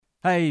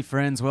Hey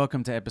friends,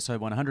 welcome to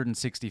episode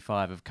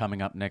 165 of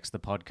Coming Up Next, the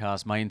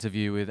podcast, my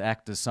interview with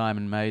actor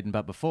Simon Maiden.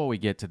 But before we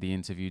get to the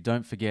interview,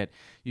 don't forget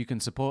you can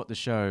support the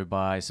show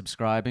by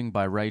subscribing,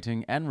 by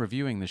rating and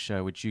reviewing the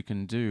show, which you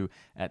can do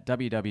at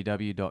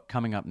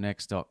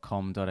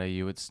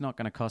www.comingupnext.com.au. It's not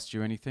going to cost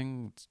you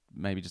anything, it's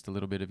maybe just a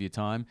little bit of your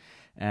time,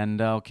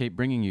 and I'll keep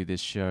bringing you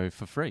this show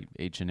for free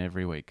each and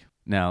every week.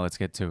 Now let's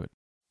get to it.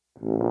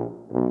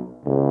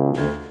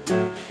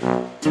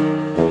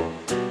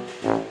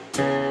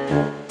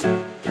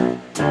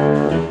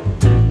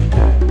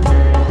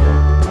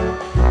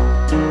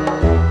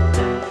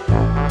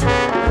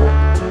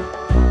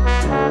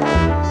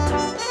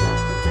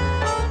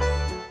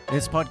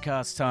 It's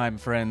podcast time,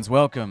 friends.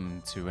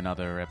 Welcome to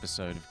another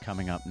episode of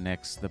Coming Up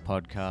Next, the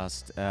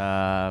podcast.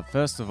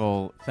 First of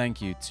all,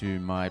 thank you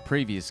to my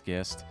previous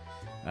guest,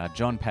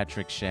 John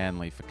Patrick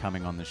Shanley, for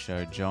coming on the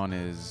show. John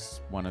is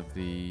one of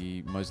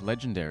the most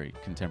legendary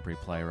contemporary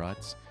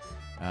playwrights,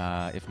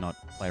 if not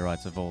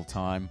playwrights of all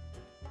time.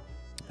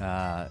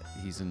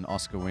 He's an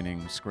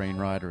Oscar-winning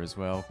screenwriter as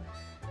well,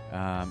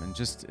 and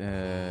just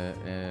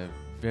a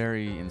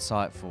very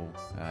insightful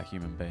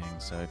human being.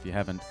 So if you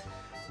haven't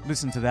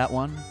listened to that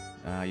one,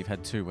 you've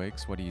had 2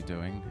 weeks. What are you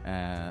doing?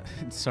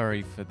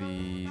 Sorry for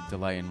the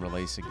delay in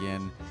release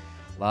again.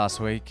 Last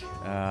week,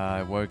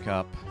 I woke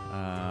up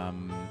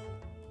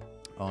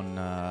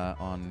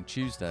on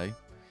Tuesday,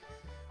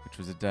 which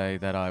was a day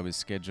that I was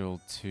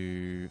scheduled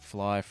to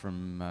fly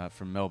from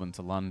Melbourne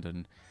to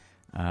London,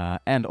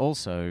 and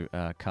also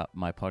cut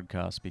my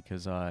podcast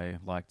because I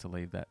like to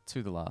leave that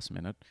to the last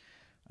minute.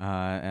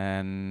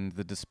 And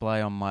the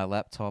display on my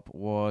laptop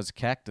was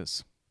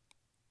Cactus.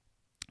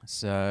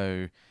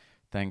 So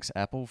thanks,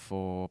 Apple,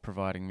 for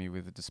providing me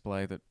with a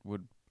display that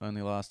would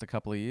only last a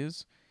couple of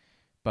years.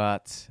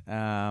 But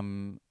I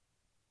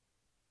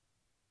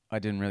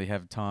didn't really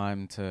have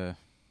time to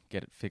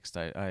get it fixed.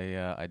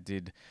 I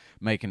did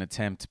make an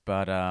attempt,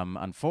 but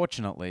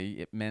unfortunately,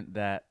 it meant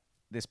that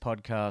this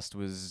podcast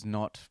was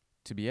not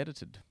to be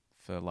edited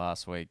for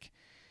last week.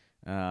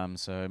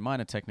 So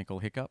minor technical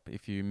hiccup.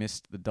 If you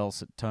missed the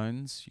dulcet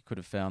tones, you could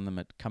have found them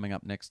at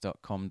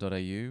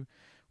comingupnext.com.au,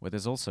 where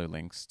there's also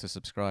links to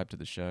subscribe to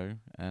the show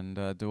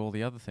and do all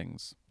the other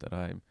things that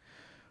I'm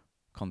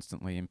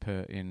constantly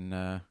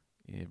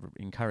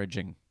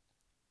encouraging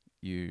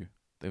you,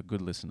 the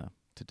good listener,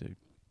 to do.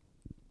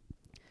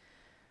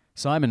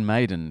 Simon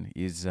Maiden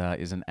is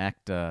an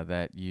actor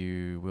that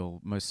you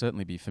will most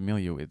certainly be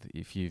familiar with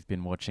if you've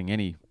been watching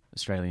any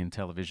Australian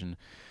television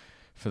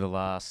for the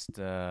last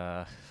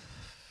 10,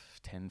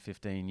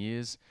 15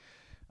 years.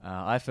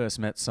 I first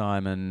met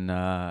Simon.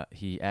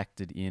 He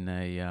acted in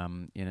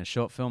a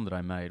short film that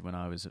I made when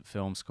I was at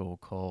film school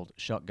called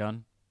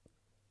Shotgun,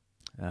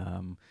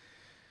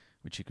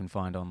 which you can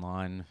find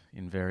online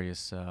in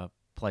various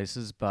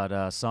places.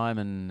 But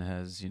Simon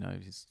has,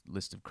 his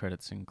list of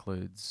credits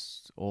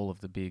includes all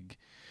of the big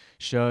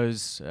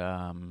shows: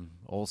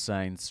 All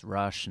Saints,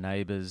 Rush,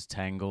 Neighbours,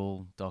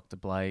 Tangle, Dr.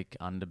 Blake,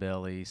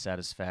 Underbelly,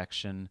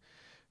 Satisfaction.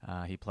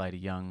 He played a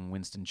young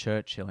Winston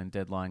Churchill in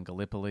Deadline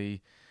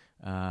Gallipoli.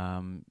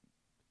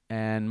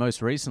 And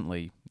most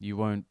recently, you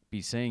won't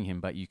be seeing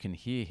him, but you can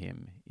hear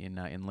him in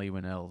Leigh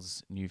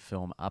Whannell's new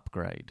film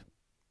Upgrade,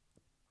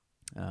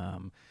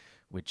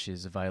 which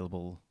is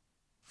available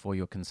for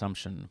your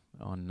consumption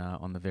on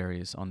the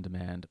various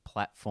on-demand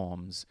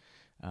platforms.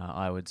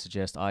 I would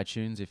suggest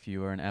iTunes if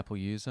you are an Apple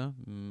user.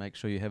 Make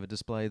sure you have a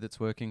display that's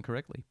working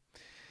correctly.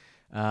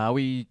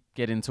 We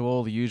get into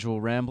all the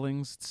usual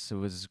ramblings. So it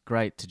was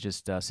great to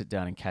just sit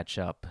down and catch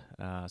up.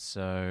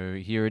 So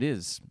here it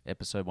is,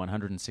 episode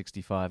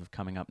 165 of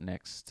Coming Up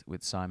Next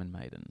with Simon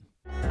Maiden.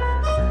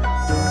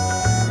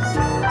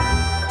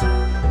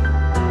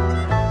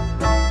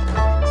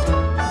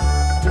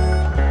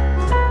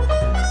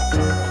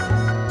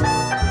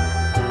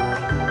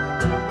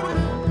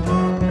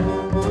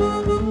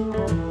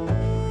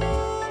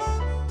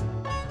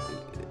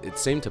 It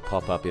seemed to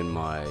pop up in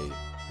my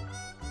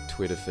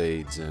Twitter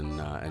feeds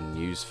and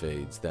news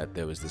feeds that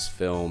there was this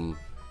film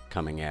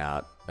coming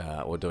out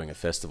or doing a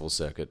festival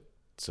circuit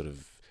sort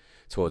of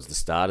towards the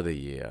start of the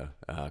year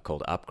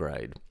called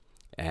Upgrade.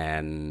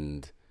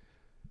 And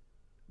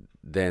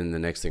then the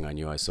next thing I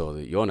knew, I saw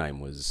that your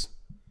name was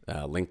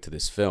linked to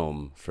this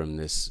film from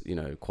this,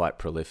 quite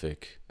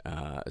prolific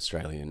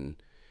Australian,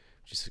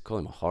 just call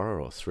him a horror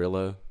or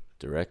thriller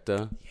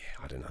director.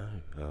 Yeah, I don't know.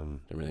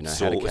 Don't really know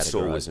how to categorize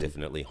Saw was him.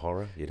 definitely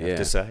horror, you'd have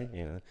to say.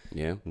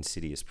 Yeah.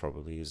 Insidious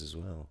probably is as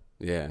well.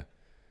 Yeah.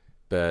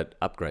 But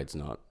Upgrade's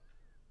not.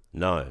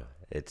 No,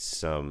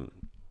 it's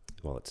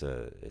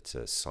it's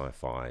a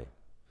sci-fi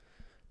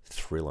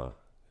thriller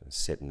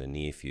set in the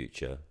near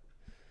future,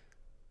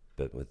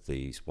 but with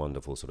these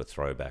wonderful sort of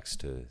throwbacks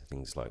to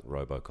things like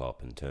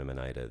RoboCop and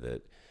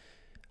Terminator.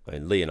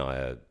 Lee and I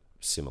are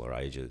similar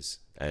ages,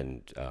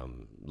 and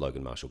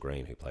Logan Marshall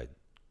Green, who played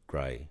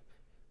Grey,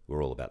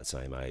 we're all about the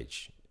same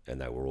age,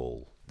 and they were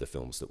all the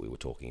films that we were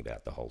talking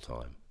about the whole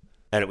time.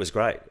 And it was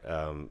great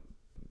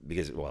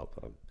because,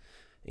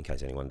 in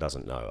case anyone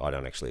doesn't know, I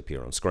don't actually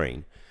appear on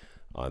screen.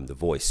 I'm the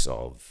voice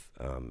of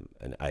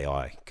an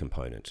AI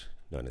component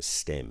known as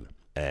STEM,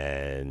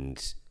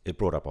 and it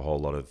brought up a whole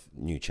lot of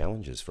new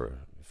challenges for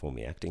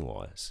me acting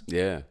wise.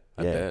 Yeah,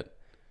 I bet.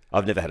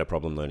 I've never had a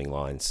problem learning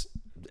lines.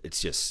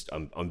 It's just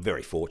I'm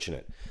very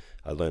fortunate.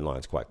 I learn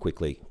lines quite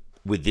quickly.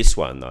 With this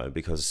one though,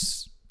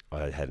 because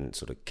I hadn't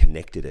sort of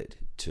connected it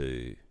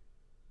to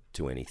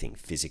anything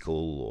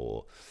physical,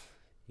 or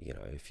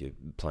if you're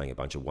playing a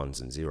bunch of ones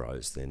and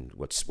zeros, then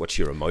what's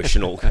your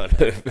emotional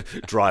kind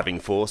of driving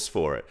force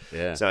for it?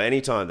 Yeah. So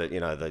anytime that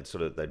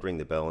they'd ring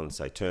the bell and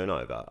say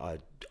turnover, I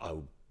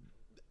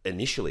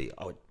initially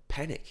would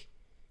panic.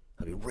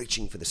 I'd be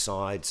reaching for the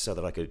sides so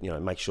that I could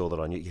make sure that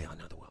I knew. Yeah, I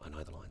know the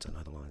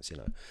lines.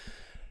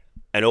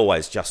 And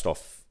always just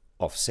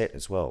offset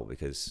as well,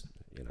 because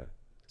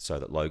so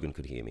that Logan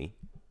could hear me.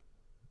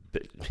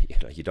 But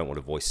you don't want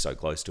to voice so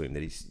close to him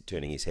that he's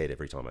turning his head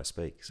every time I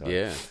speak. So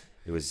yeah,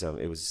 it was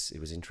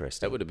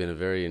interesting. That would have been a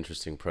very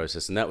interesting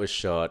process, and that was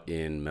shot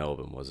in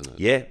Melbourne, wasn't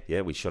it?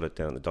 Yeah. We shot it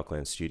down at the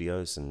Dockland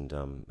Studios and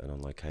on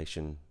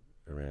location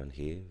around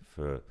here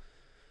for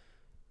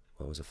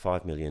it was a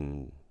 $5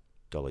 million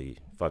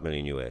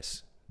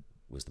US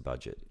was the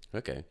budget.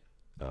 Okay.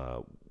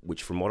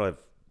 Which from what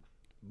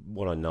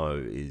I know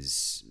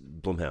is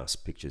Blumhouse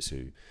Pictures,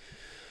 who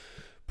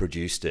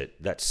produced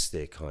it. That's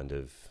their kind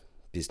of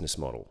business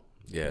model.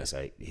 Yeah. They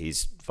say,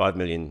 here's $5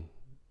 million,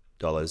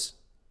 go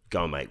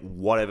and make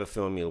whatever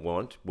film you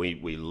want.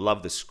 We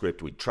love the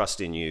script, we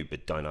trust in you,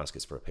 but don't ask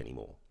us for a penny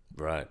more.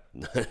 Right.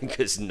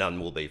 Because none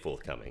will be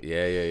forthcoming.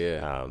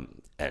 Yeah.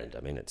 And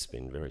I mean, it's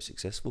been very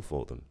successful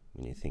for them.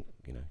 When you think,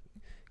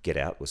 Get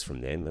Out was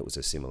from them. It was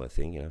a similar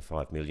thing,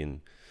 $5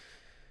 million.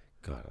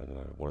 God, I don't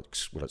know what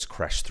it's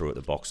crashed through at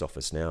the box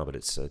office now, but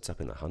it's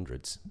up in the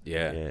hundreds.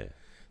 Yeah.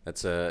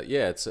 That's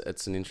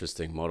it's an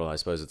interesting model. I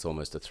suppose it's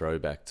almost a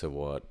throwback to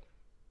what.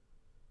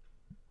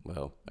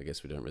 Well, I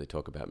guess we don't really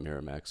talk about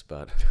Miramax,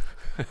 but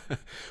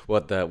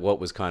what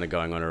was kind of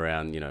going on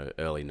around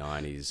early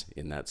 '90s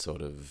in that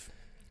sort of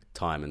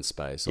time and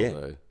space. Yeah.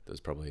 Although there's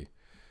probably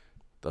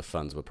the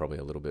funds were probably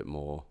a little bit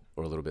more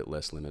or a little bit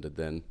less limited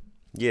then.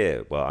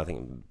 Yeah, well, I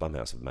think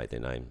Blumhouse have made their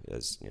name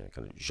as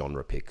kind of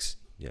genre picks.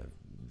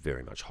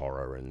 Very much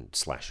horror and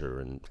slasher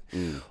and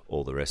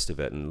all the rest of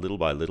it. And little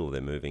by little,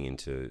 they're moving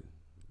into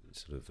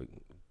sort of a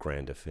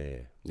grander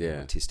fare,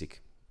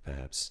 artistic,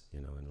 perhaps.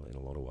 In a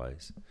lot of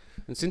ways.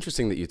 It's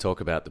interesting that you talk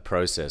about the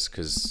process,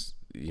 because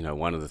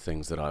one of the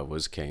things that I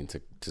was keen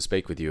to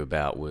speak with you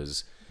about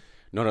was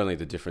not only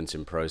the difference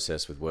in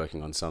process with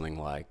working on something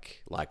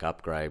like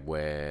Upgrade,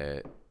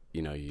 where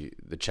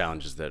the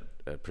challenges that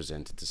are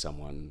presented to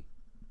someone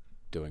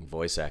doing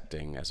voice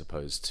acting as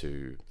opposed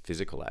to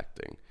physical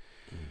acting.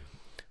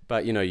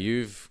 But,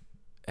 you've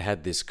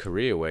had this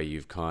career where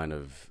you've kind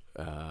of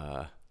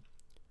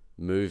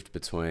moved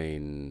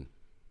between,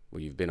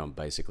 well, you've been on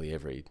basically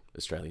every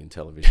Australian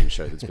television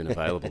show that's been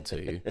available to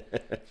you.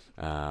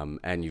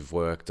 And you've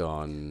worked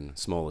on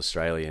small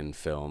Australian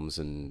films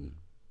and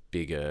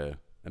bigger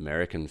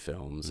American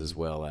films, as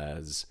well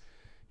as,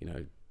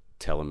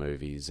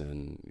 telemovies,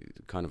 and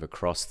kind of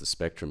across the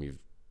spectrum. You've,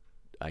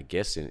 I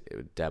guess,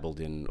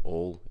 dabbled in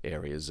all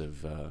areas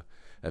of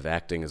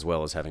acting, as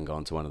well as having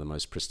gone to one of the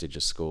most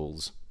prestigious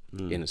schools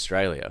in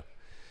Australia.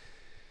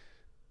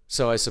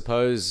 So I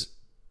suppose,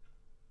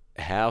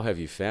 how have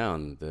you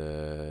found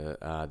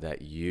that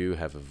you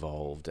have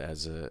evolved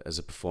as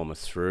a performer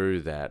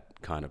through that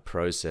kind of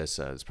process?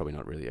 It's probably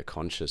not really a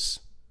conscious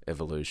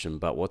evolution,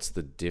 but what's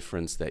the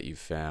difference that you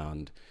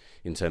found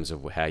in terms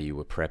of how you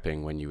were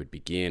prepping when you would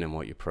begin, and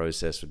what your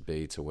process would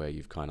be to where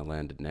you've kind of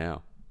landed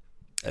now?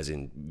 As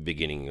in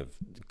beginning of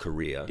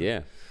career?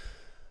 Yeah.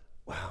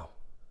 Wow.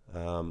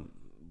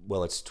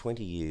 Well, it's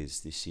 20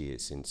 years this year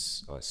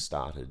since I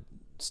started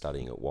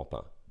studying at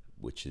WAAPA,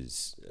 which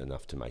is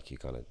enough to make you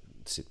kind of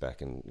sit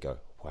back and go,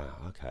 wow,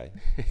 okay.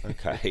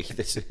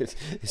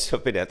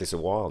 I've been at this a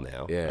while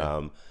now.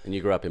 Yeah. And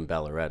you grew up in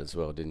Ballarat as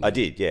well, didn't you? I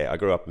did, yeah. I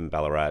grew up in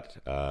Ballarat.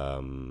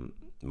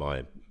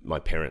 My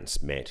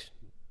parents met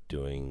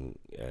doing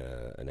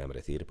an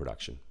amateur theatre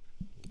production,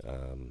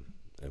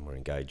 and were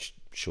engaged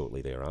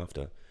shortly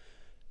thereafter.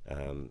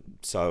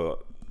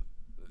 So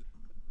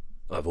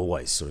I've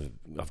always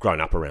I've grown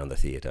up around the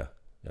theatre.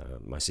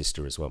 My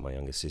sister as well, my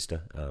younger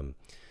sister.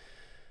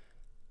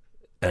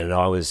 And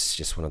I was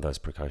just one of those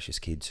precocious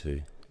kids who,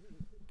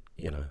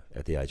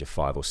 at the age of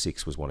 5 or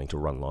 6 was wanting to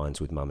run lines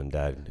with mum and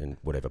dad in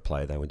whatever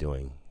play they were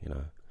doing,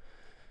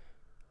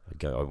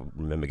 I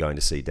remember going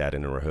to see Dad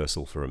in a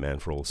rehearsal for A Man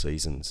for All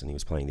Seasons, and he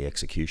was playing the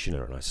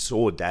executioner, and I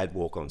saw Dad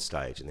walk on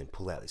stage and then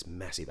pull out this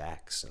massive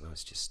axe, and I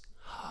was just,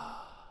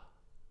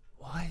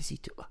 why is he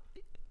doing?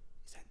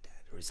 Is that Dad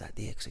or is that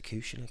the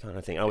executioner kind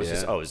of thing? I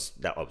was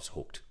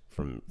hooked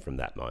from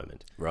that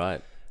moment.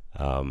 Right.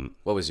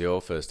 What was your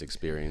first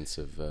experience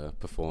of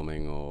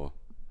performing, or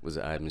was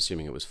it? I'm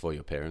assuming it was for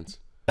your parents.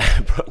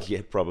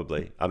 Yeah,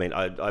 probably. I mean,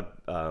 I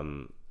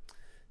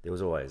there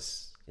was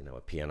always a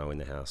piano in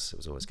the house. There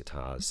was always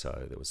guitars,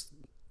 so there was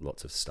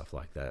lots of stuff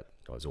like that.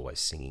 I was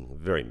always singing.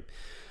 Very,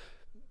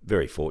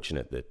 very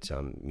fortunate that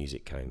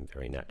music came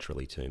very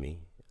naturally to me,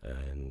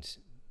 and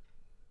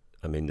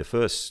I mean, the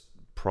first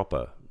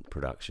proper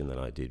production that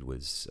I did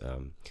was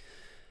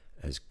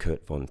as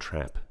Kurt Von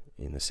Trapp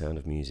in The Sound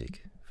of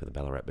Music for the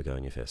Ballarat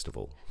Begonia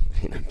Festival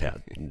in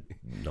about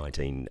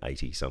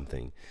 1980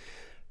 something,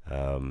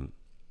 and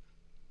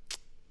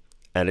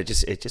it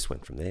just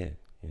went from there.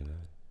 You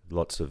know,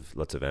 lots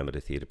of amateur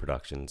theatre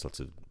productions, lots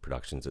of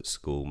productions at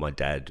school. My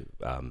dad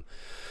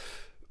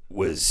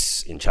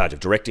was in charge of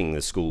directing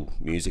the school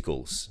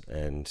musicals,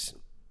 and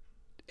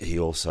he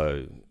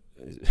also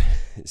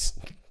is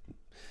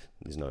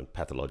known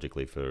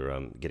pathologically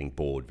for getting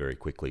bored very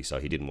quickly, so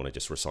he didn't want to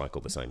just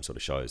recycle the same sort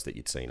of shows that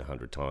you'd seen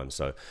 100 times.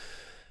 So,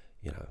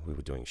 you know, we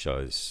were doing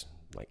shows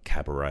like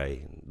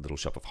Cabaret, Little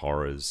Shop of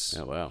Horrors,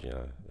 Oh, wow. you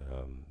know,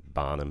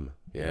 Barnum,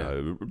 Yeah. you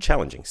know,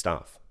 challenging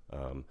stuff.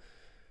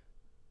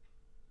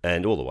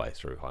 And all the way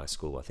through high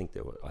school, I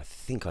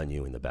think I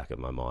knew in the back of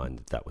my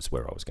mind that was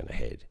where I was going to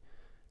head.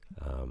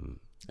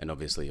 And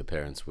obviously your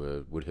parents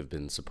would have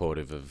been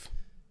supportive of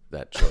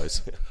that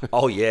choice.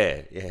 Oh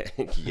yeah.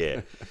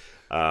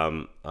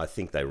 I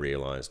think they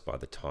realised by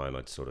the time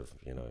I'd sort of,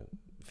 you know,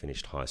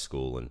 finished high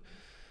school, and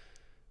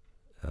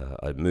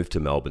I moved to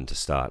Melbourne to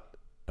start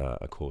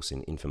a course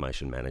in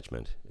information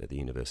management at the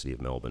University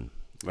of Melbourne.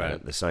 Right. And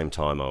at the same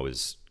time, I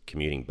was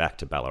commuting back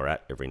to Ballarat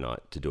every night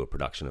to do a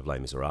production of Les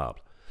Miserables.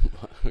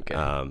 Okay.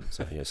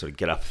 So, you know, sort of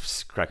get up,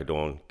 crack of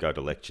dawn, go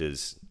to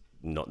lectures,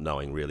 not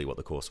knowing really what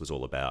the course was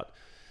all about.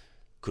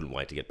 Couldn't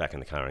wait to get back in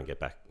the car and get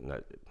back. You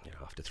know,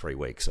 after 3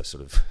 weeks, I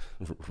sort of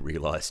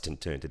realised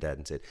and turned to Dad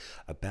and said,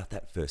 about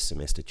that first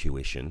semester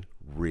tuition,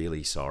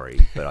 really sorry,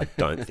 but I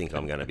don't think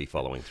I'm going to be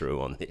following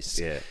through on this.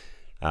 Yeah.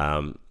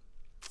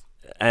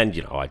 And,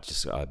 you know,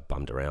 I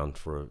bummed around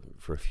for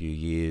a few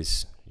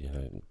years, you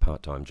know,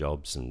 part-time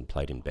jobs, and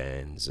played in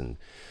bands. And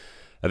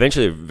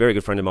eventually a very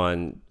good friend of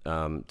mine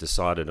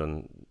decided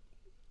on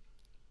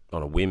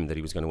a whim that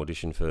he was going to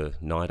audition for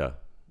NIDA,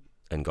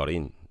 and got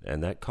in.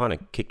 And that kind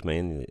of kicked me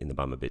in the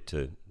bum a bit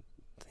to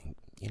think,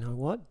 you know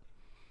what?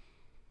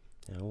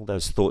 You know, all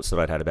those thoughts that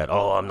I'd had about,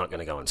 I'm not going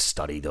to go and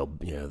study. They'll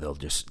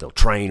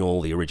train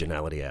all the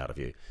originality out of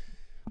you.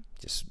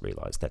 Just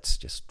realised that's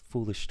just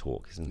foolish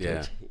talk, isn't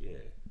Yeah. it? Yeah.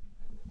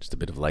 Just a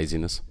bit of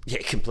laziness.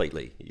 Yeah,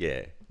 completely.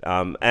 Yeah.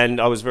 And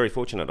I was very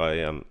fortunate.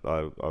 I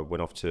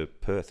went off to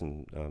Perth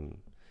and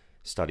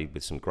studied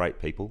with some great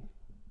people,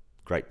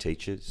 great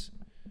teachers,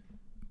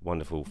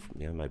 wonderful,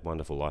 you know, made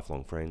wonderful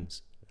lifelong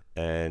friends.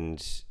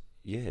 And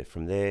yeah,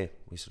 from there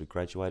we sort of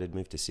graduated,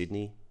 moved to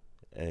Sydney,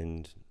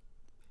 and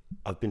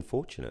I've been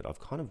fortunate. I've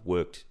kind of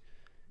worked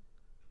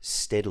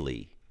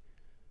steadily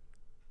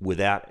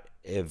without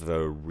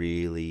ever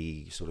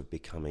really sort of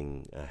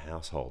becoming a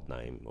household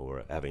name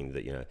or having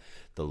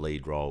the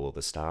lead role or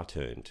the star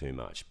turn too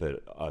much.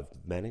 But I've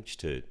managed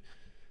to,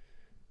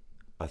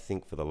 I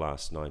think for the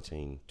last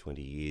 19,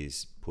 20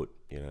 years, put,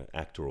 you know,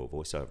 actor or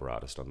voiceover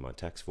artist on my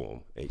tax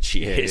form each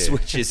year, Yeah.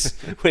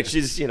 which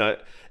is, you know,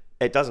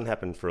 it doesn't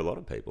happen for a lot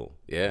of people.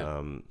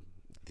 Yeah.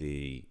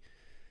 The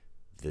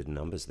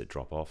numbers that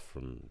drop off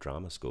from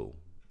drama school,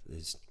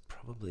 there's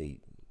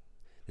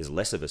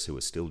less of us who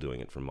are still doing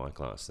it from my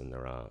class than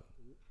there are,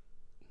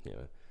 you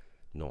know,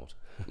 not.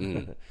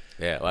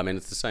 Yeah, well, I mean,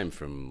 it's the same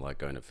from like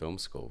going to film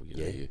school. You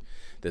know, Yeah.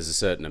 there's a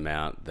certain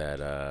amount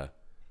that,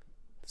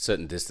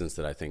 certain distance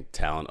that I think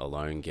talent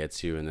alone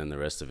gets you, and then the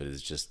rest of it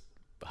is just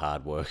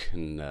hard work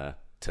and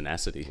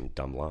tenacity. And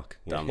dumb luck.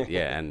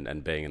 Yeah,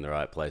 and being in the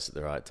right place at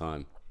the right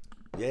time.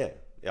 Yeah,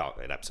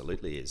 it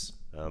absolutely is.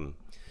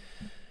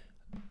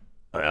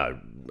 I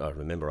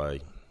remember I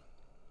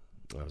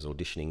was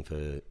auditioning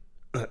for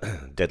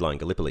Deadline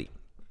Gallipoli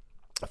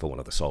for one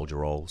of the soldier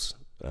roles.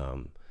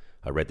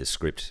 I read the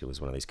script. It was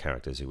one of these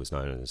characters who was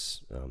known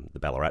as the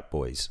Ballarat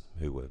Boys,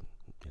 who were,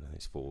 you know,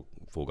 these four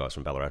guys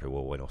from Ballarat who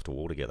all went off to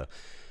war together.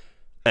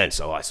 And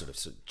so I sort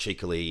of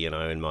cheekily, you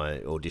know, in my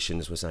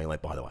auditions was saying,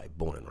 like, by the way,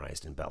 born and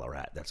raised in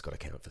Ballarat, that's got to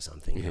count for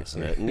something,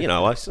 doesn't it? And, you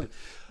know, I'd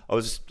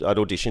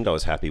auditioned, I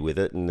was happy with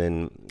it, and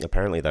then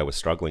apparently they were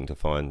struggling to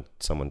find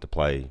someone to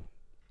play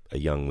a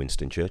young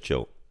Winston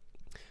Churchill.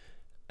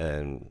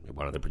 And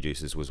one of the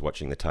producers was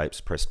watching the tapes,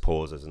 pressed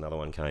pause as another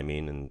one came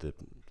in, and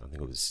I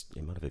think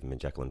it might have even been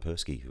Jacqueline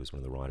Persky, who was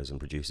one of the writers and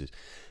producers,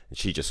 and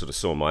she just sort of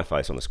saw my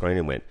face on the screen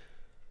and went,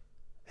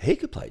 he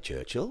could play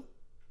Churchill.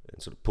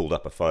 And sort of pulled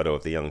up a photo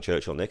of the young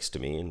Churchill next to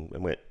me and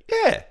went,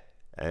 yeah.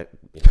 And,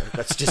 you know,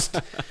 that's just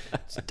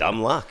it's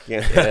dumb luck.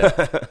 You know?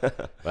 Yeah.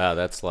 Wow,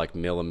 that's like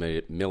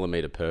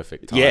millimeter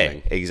perfect timing. Yeah,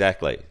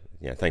 exactly.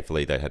 Yeah,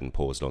 thankfully they hadn't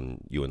paused on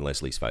you and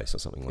Leslie's face or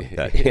something like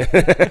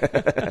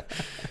that.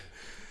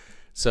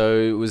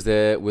 So were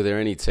there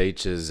any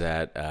teachers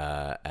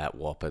at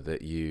Whopper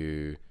that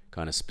you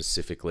kind of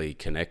specifically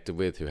connected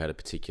with, who had a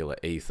particular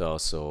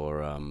ethos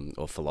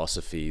or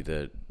philosophy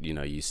that, you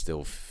know, you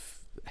still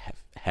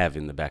have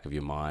in the back of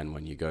your mind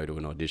when you go to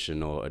an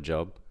audition or a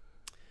job?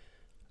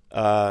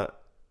 Well,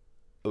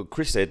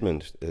 Chris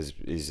Edmund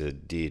is a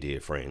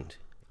dear friend,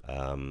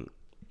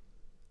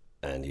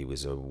 and he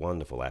was a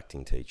wonderful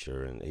acting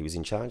teacher, and he was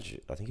in charge,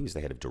 I think he was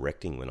the head of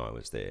directing when I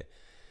was there,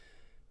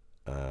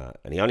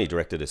 and he only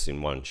directed us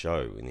in one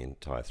show in the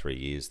entire 3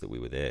 years that we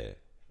were there,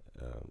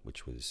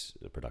 which was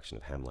a production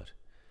of Hamlet.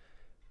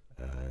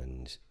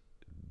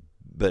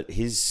 But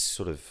his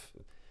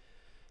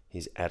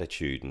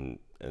attitude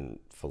and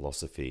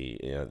philosophy,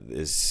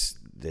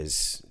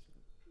 there's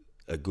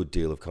a good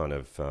deal of kind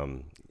of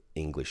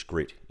English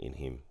grit in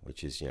him,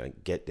 which is,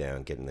 get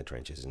down, get in the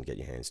trenches and get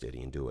your hands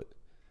dirty and do it.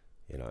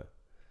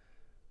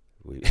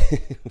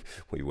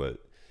 We were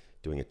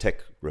doing a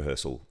tech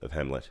rehearsal of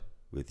Hamlet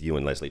with you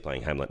and Leslie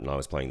playing Hamlet and I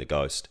was playing the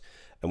Ghost,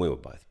 and we were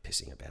both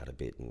pissing about a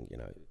bit, and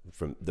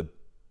from the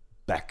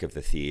back of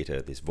the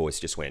theatre this voice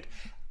just went,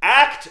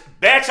 "Act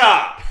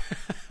better!"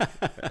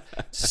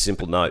 It's a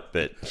simple note,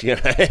 but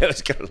it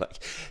was kind of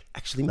like,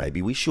 actually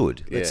maybe we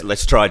should.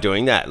 Let's try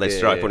doing that. Let's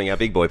try putting our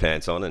big boy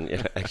pants on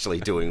and actually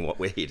doing what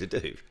we're here to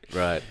do.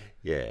 Right.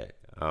 Yeah.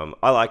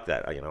 I like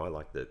that. I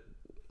like the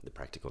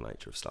practical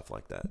nature of stuff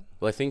like that.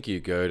 Well, I think you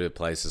go to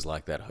places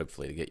like that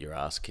hopefully to get your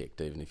ass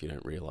kicked, even if you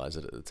don't realise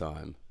it at the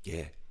time.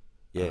 Yeah.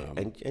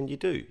 And you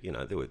do.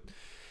 There were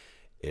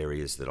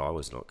areas that I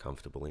was not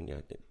comfortable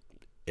in.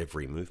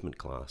 Every movement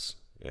class.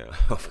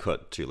 I've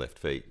got 2 left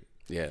feet.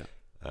 Yeah.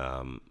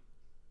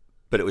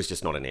 But it was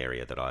just not an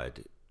area that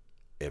I'd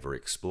ever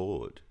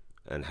explored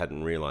and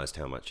hadn't realised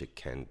how much it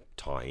can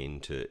tie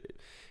into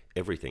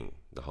everything,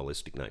 the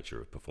holistic nature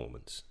of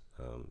performance,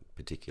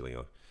 particularly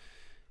on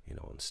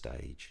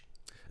stage.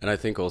 And I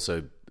think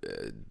also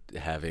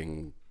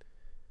having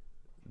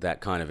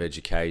that kind of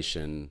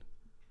education,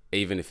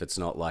 even if it's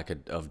not like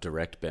of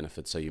direct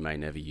benefit, so you may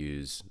never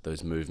use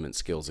those movement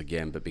skills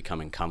again, but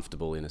becoming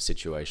comfortable in a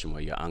situation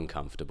where you're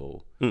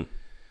uncomfortable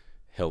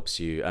helps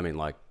you. I mean,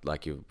 like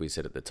we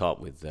said at the top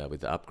with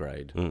the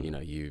upgrade,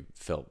 you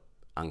felt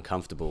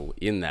uncomfortable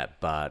in that,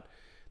 but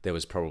there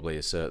was probably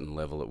a certain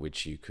level at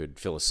which you could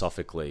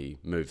philosophically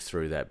move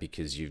through that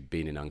because you've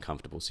been in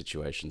uncomfortable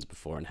situations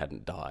before and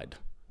hadn't died.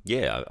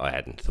 Yeah, I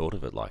hadn't thought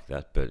of it like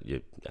that, but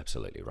you're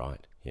absolutely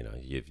right.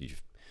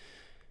 You've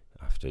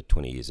after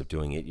 20 years of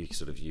doing it, you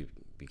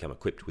become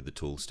equipped with the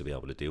tools to be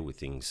able to deal with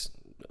things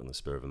on the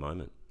spur of a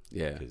moment.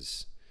 Yeah,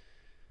 because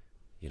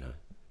you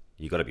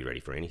got to be ready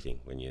for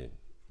anything when you're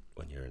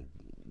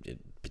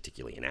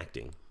particularly in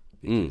acting,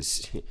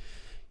 because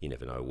you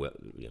never know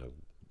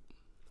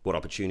what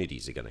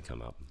opportunities are going to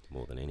come up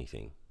more than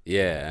anything.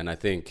 Yeah, and I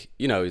think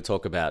you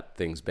talk about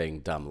things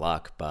being dumb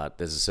luck, but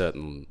there's a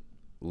certain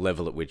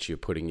level at which you're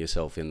putting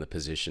yourself in the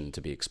position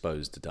to be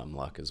exposed to dumb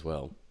luck as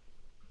well.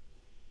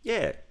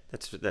 Yeah,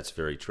 that's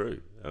very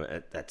true.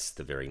 That's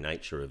the very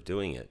nature of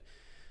doing it.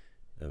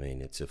 I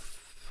mean, it's a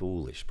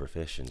foolish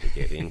profession to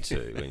get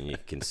into when you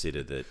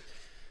consider that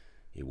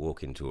you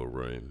walk into a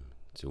room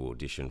to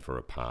audition for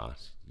a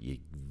part. You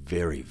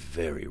very,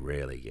 very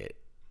rarely get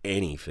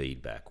any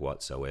feedback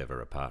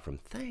whatsoever apart from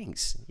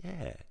thanks.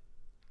 Yeah,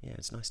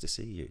 it's nice to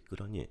see you.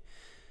 Good on you.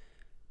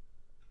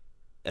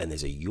 And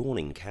there's a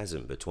yawning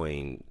chasm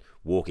between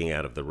walking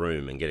out of the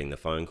room and getting the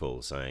phone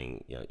call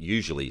saying,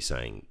 usually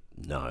saying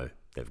no,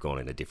 they've gone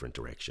in a different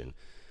direction,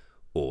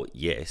 or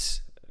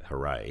yes,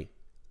 hooray.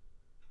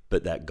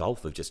 But that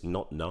gulf of just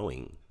not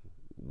knowing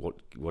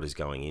what is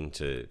going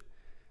into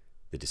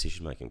the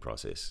decision-making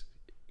process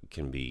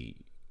can be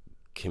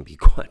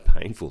quite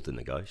painful to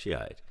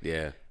negotiate.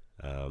 Yeah.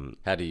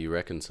 How do you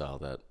reconcile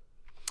that?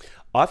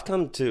 I've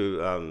come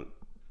to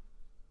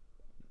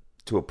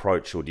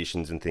approach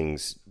auditions and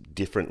things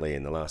differently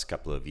in the last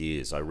couple of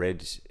years. I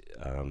read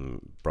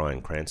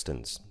Bryan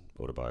Cranston's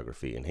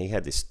autobiography, and he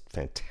had this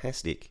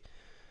fantastic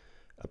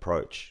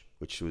approach,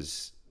 which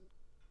was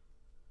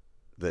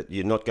that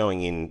you're not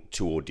going in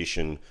to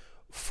audition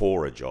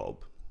for a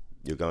job,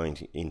 you're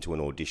going into an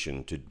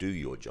audition to do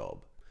your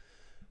job.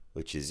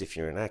 Which is, if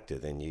you're an actor,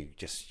 then you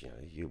just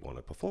you want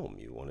to perform,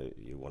 you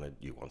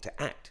want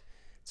to act.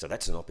 So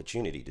that's an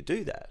opportunity to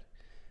do that.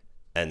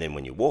 And then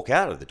when you walk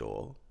out of the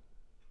door,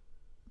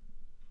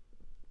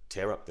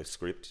 tear up the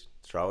script,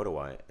 throw it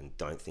away, and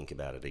don't think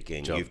about it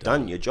again. You've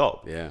done your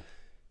job. Yeah.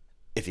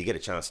 If you get a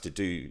chance to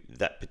do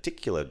that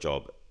particular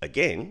job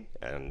again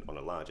and on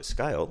a larger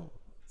scale,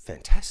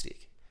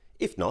 fantastic.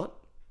 If not,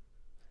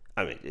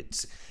 I mean,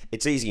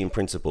 it's easy in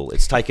principle.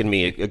 It's taken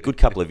me a good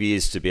couple of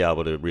years to be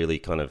able to really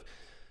kind of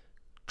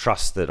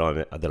trust that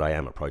I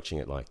am approaching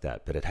it like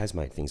that, but it has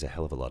made things a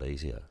hell of a lot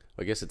easier.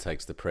 I guess it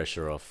takes the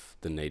pressure off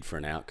the need for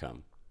an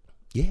outcome.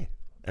 Yeah,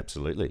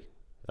 absolutely.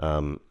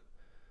 I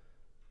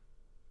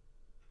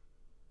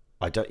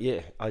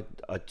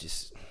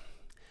guess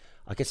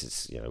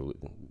it's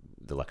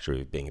the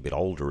luxury of being a bit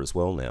older as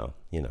well now.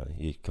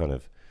 You kind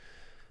of,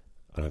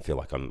 I don't feel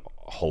like I'm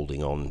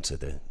holding on to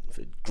the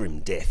grim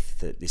death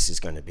that this is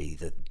going to be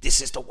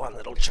this is the one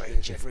that'll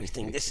change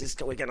everything.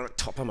 We're going to the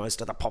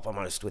toppermost of the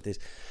poppermost with this.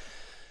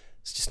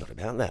 It's just not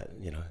about that,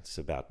 It's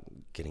about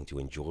getting to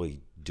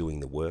enjoy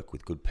doing the work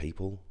with good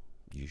people,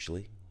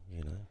 usually,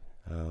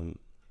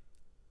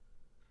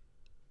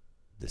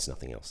 There's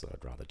nothing else that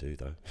I'd rather do,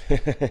 though.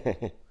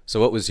 So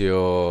what was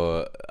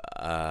your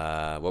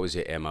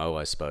MO,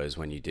 I suppose,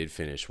 when you did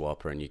finish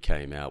Whopper and you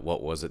came out?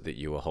 What was it that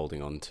you were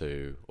holding on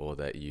to, or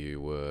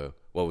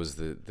what was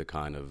the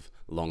kind of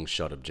long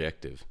shot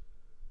objective?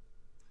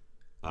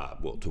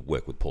 Well, to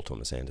work with Paul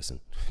Thomas Anderson.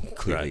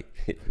 Clearly,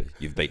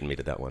 you've beaten me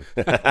to that one.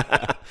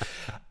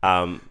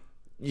 I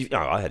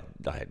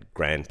had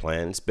grand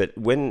plans, but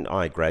when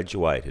I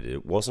graduated,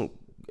 it wasn't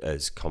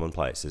as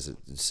commonplace as it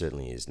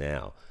certainly is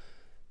now.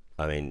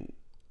 I mean,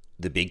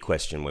 the big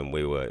question when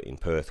we were in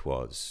Perth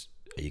was,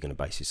 are you going to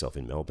base yourself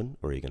in Melbourne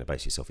or are you going to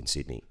base yourself in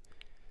Sydney?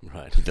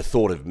 Right. The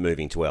thought of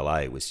moving to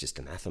LA was just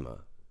anathema.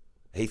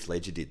 Heath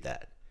Ledger did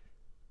that.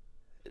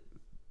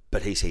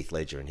 But he's Heath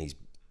Ledger and he's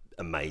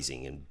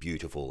amazing and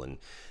beautiful and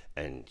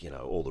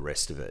all the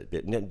rest of it.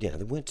 But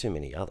there weren't too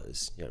many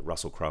others.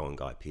 Russell Crowe and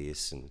Guy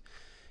Pearce and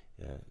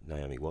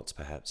Naomi Watts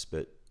perhaps.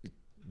 But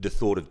the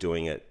thought of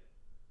doing it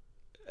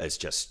as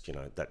just,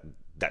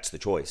 that's the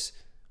choice.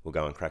 We'll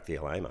go and crack the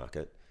LA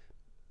market.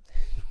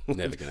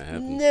 Never going to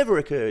happen. Never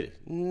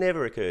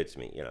occurred to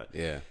me,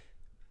 Yeah.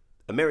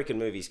 American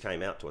movies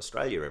came out to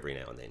Australia every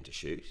now and then to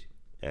shoot,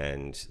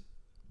 and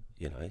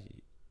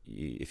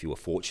if you were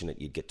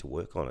fortunate, you'd get to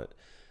work on it,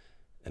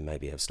 and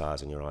maybe have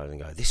stars in your eyes and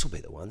go, "This will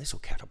be the one. This will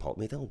catapult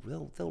me. They'll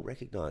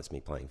recognise me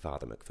playing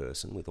Father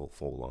McPherson with all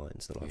 4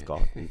 lines that I've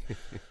got." And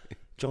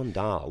John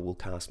Dahl will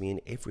cast me in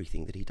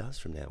everything that he does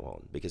from now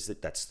on because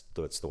that's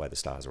the way the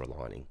stars are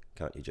aligning.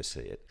 Can't you just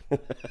see it?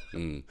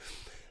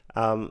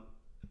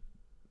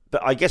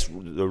 But I guess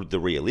the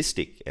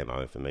realistic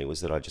MO for me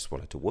was that I just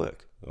wanted to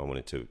work. I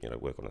wanted to,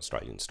 work on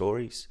Australian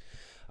stories.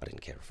 I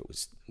didn't care if it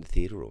was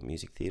theatre or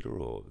music theatre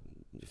or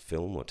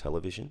film or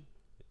television.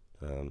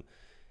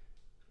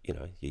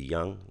 You're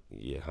young,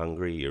 you're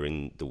hungry, you're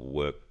in the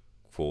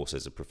workforce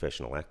as a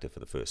professional actor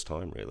for the first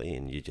time, really,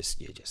 and you're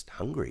just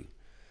hungry.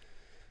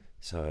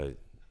 So,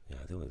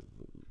 there were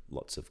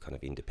lots of kind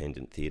of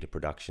independent theatre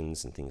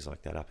productions and things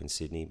like that up in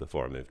Sydney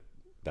before I moved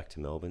back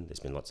to Melbourne. There's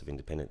been lots of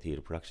independent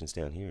theatre productions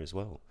down here as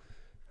well.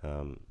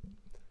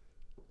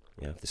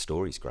 If the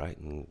story's great,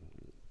 and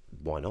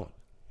why not?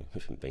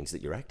 It means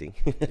that you're acting.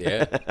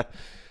 Yeah.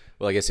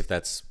 Well, I guess if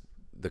that's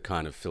the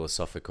kind of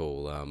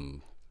philosophical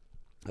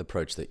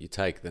approach that you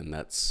take, then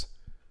that's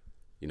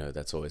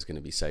always going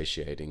to be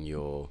satiating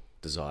your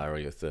desire or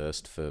your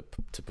thirst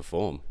to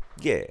perform.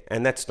 Yeah,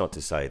 and that's not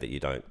to say that you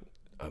don't.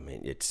 I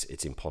mean, it's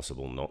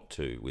impossible not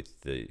to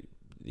with the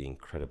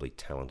incredibly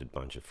talented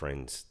bunch of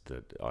friends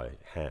that I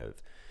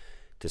have,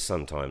 to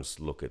sometimes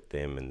look at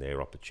them and their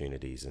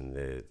opportunities and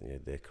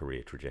their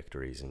career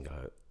trajectories and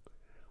go,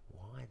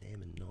 why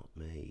them and not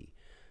me?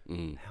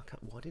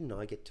 Why didn't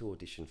I get to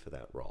audition for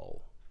that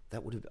role?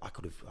 I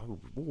could have,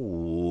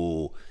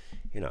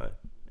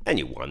 and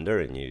you wonder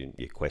and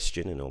you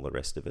question and all the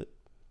rest of it.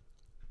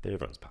 But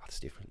everyone's path's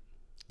different.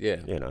 Yeah.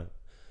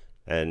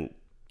 And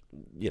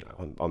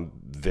I'm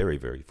very,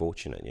 very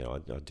fortunate.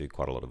 I do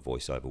quite a lot of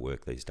voiceover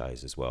work these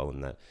days as well,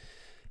 and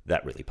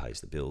that really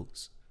pays the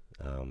bills.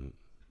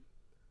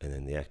 And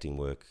then the acting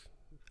work,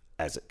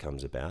 as it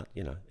comes about,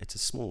 it's a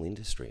small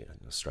industry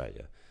in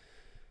Australia.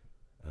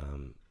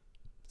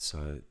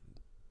 So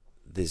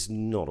there's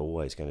not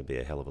always going to be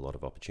a hell of a lot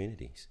of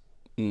opportunities.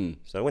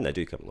 So when they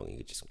do come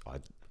along,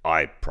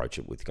 I approach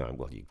it with going,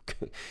 well, you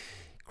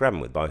grab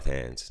them with both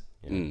hands.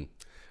 And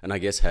I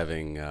guess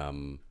having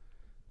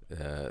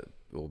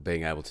or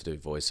being able to do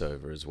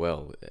voiceover as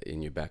well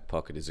in your back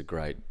pocket is a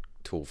great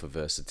tool for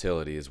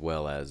versatility, as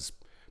well as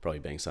probably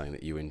being something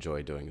that you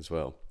enjoy doing as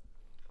well.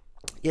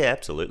 Yeah,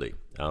 absolutely.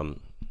 I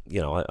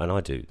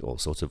do all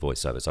sorts of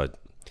voiceovers. I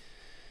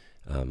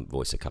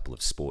voice a couple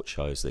of sports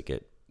shows that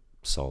get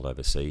sold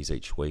overseas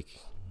each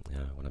week.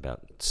 One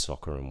about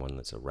soccer and one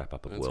that's a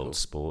wrap-up of world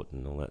sport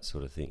and all that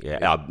sort of thing.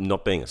 Yeah,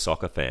 not being a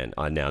soccer fan,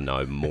 I now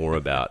know more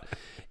about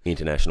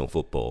international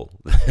football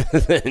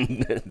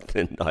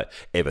than I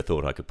ever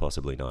thought I could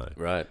possibly know.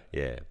 Right.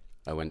 Yeah.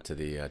 I went to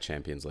the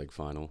Champions League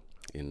final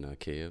in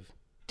Kiev.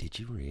 Did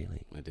you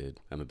really? I did.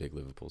 I'm a big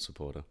Liverpool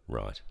supporter.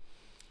 Right.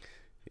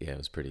 Yeah, it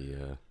was pretty...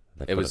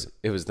 It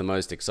was the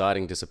most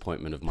exciting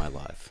disappointment of my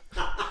life.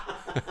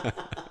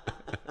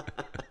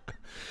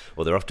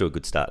 Well, they're off to a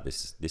good start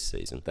this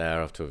season. They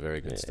are off to a very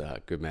good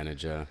start. Good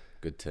manager,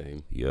 good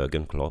team.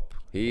 Jurgen Klopp.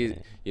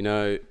 And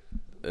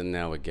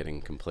now we're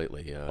getting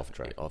completely off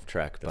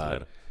track.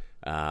 But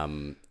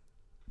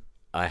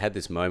I had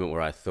this moment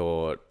where I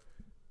thought,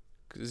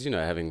 because,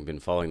 having been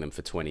following them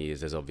for 20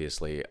 years, there's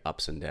obviously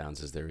ups and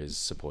downs as there is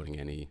supporting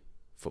any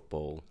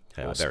football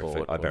or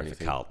sport. I barrack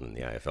for Carlton in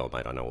the AFL,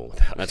 mate. I know all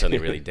about it. That's only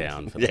really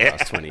down for the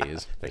last 20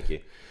 years. Thank you.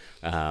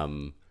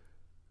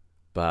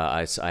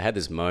 But I had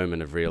this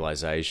moment of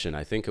realization,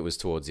 I think it was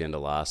towards the end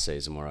of last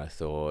season, where I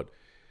thought,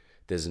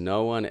 there's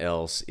no one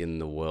else in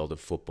the world of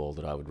football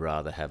that I would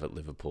rather have at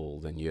Liverpool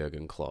than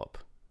Jurgen Klopp.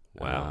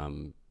 Wow.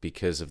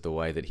 Because of the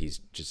way that he's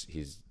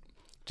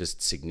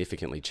just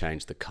significantly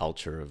changed the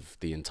culture of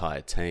the entire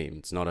team.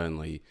 It's not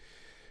only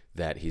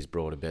that he's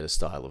brought a better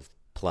style of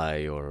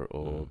play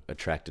or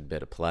attracted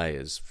better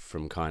players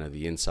from kind of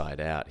the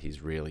inside out.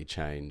 He's really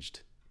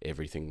changed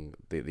everything,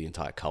 the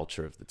entire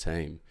culture of the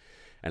team.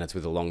 And it's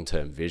with a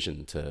long-term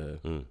vision to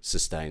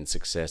sustain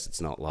success. It's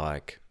not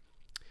like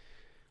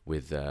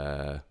with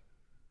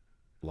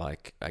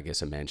like, I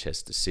guess, a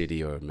Manchester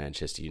City or a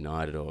Manchester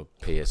United or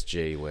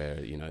PSG,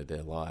 where, you know,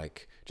 they're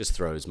like, just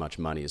throw as much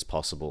money as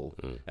possible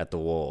at the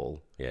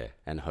wall, Yeah.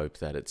 and hope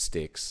that it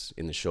sticks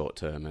in the short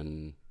term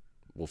and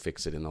will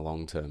fix it in the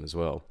long term as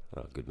well.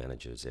 Oh, good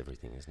manager is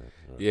everything, isn't it?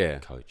 Or Yeah.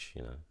 Coach,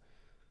 you know.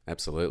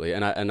 Absolutely.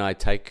 And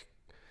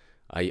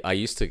I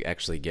used to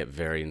actually get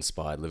very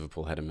inspired.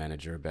 Liverpool had a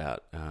manager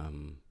about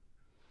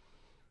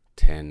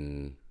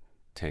 10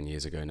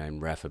 years ago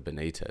named Rafa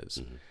Benitez.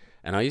 Mm-hmm.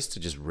 And I used to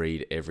just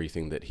read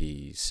everything that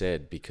he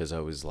said, because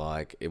I was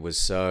like,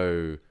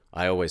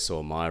 I always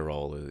saw my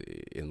role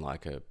in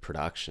like a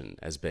production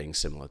as being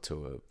similar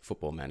to a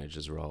football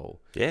manager's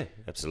role. Yeah,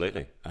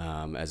 absolutely.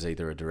 As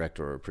either a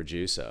director or a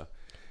producer.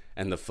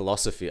 And the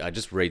philosophy, I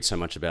just read so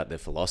much about their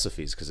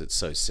philosophies because it's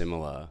so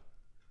similar.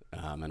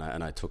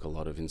 And I took a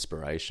lot of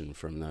inspiration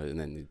from those. And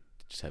then you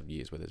just have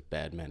years where there's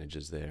bad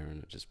managers there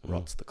and it just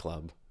rots the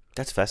club.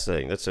 That's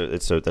fascinating. That's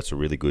a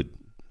really good,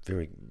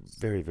 very,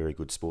 very, very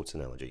good sports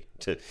analogy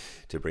to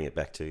bring it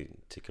back to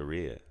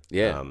career.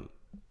 Yeah.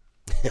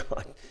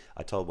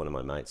 I told one of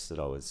my mates that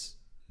I was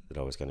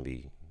going to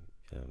be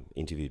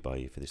interviewed by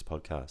you for this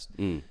podcast.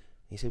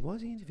 He said, "Why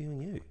is he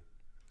interviewing you?"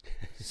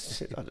 I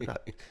said, "I don't know.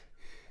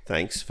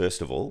 Thanks,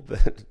 first of all,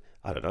 but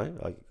I don't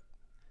know.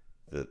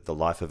 The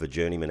life of a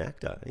journeyman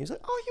actor." And he was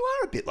like, "Oh, you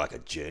are a bit like a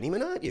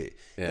journeyman, aren't you?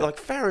 Yeah. You're like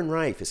Farron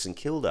Ray for St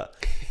Kilda."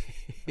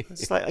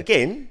 It's like,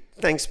 again,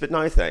 thanks but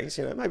no thanks.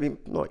 You know, maybe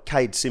like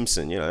Cade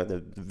Simpson, you know,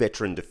 the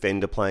veteran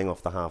defender playing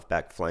off the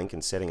half-back flank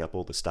and setting up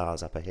all the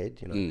stars up ahead.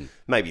 You know,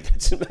 maybe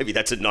that's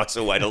a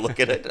nicer way to look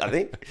at it, I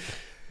think.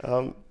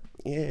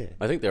 Yeah.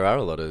 I think there are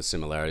a lot of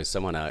similarities.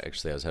 Someone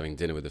actually, I was having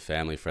dinner with a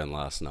family friend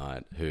last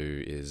night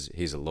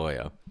he's a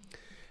lawyer,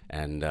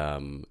 and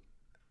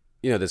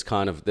you know,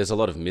 there's a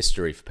lot of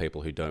mystery for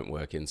people who don't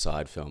work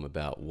inside film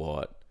about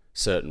what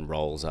certain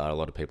roles are. A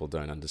lot of people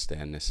don't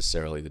understand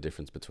necessarily the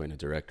difference between a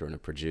director and a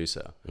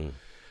producer.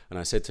 And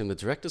I said to him, the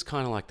director's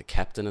kind of like the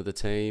captain of the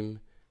team,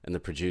 and the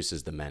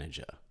producer's the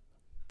manager.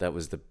 That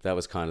was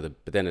kind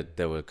of but then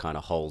there were kind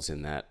of holes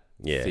in that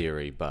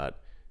theory, but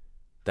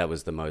that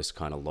was the most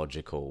kind of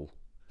logical.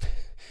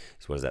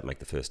 So what does that make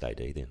the first AD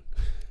then?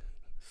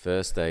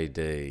 First AD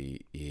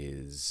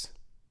is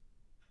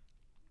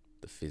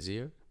the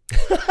physio.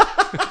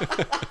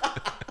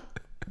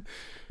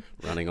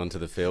 Running onto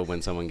the field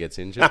when someone gets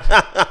injured.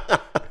 I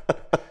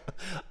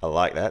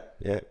like that.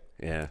 Yeah.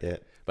 Yeah. Yeah.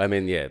 But I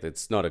mean, yeah,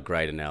 it's not a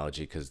great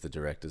analogy because the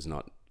director's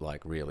not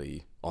like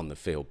really on the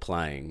field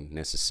playing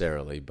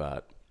necessarily.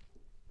 But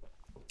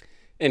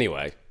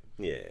anyway,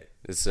 Yeah.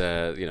 it's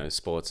you know,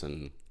 sports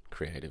and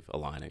creative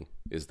aligning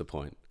is the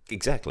point.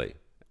 Exactly.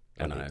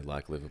 And I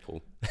like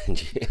Liverpool and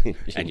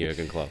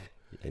Jurgen Klopp.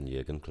 And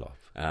Jurgen Klopp.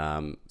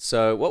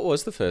 So what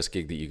was the first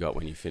gig that you got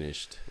when you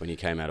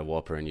came out of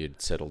Whopper and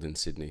you'd settled in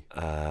Sydney?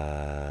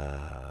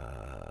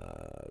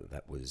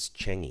 That was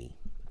Changi,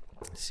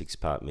 a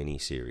 6-part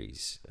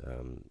mini-series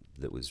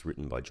that was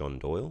written by John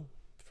Doyle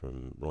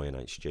from Roy and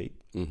HG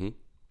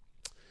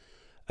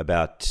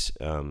about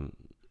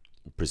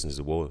prisoners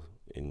of war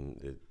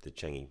in the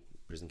Changi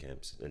prison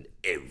camps, and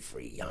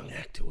every young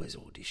actor was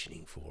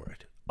auditioning for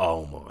it.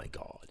 Oh my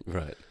God.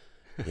 Right.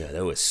 Yeah,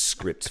 there were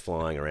scripts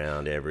flying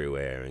around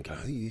everywhere and go,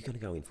 who are you going to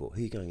go in for? Who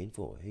are you going in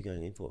for? Who are you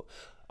going in for?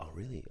 Oh,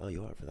 really? Oh,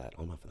 you're up for that?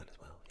 I'm up for that as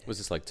well. Yeah. Was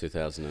this like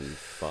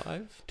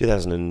 2005?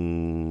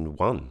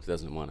 2001.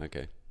 2001,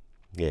 okay.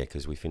 Yeah,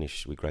 because we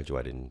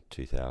graduated in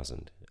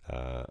 2000.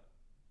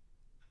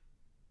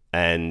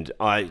 And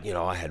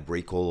I had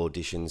recall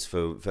auditions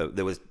for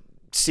there was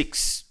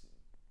 6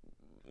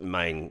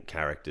 main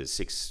characters,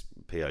 6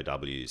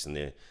 POWs,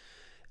 and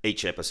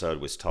each episode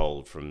was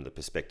told from the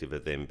perspective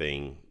of them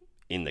being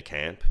in the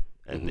camp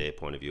and their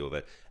point of view of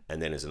it,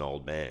 and then as an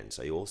old man.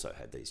 So you also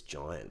had these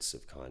giants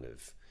of kind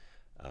of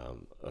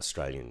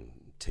Australian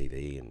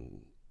TV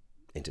and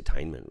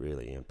entertainment,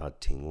 really. You know, Bud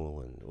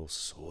Tingwell and all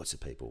sorts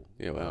of people.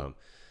 Yeah, wow.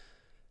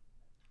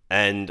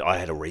 And I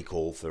had a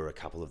recall for a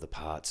couple of the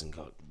parts and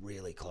got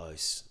really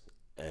close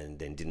and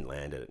then didn't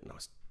land it, and I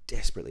was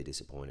desperately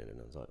disappointed. And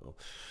I was like, well,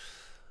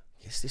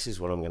 I guess this is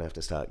what I'm going to have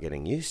to start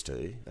getting used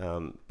to.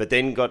 But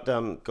then got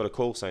a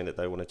call saying that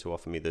they wanted to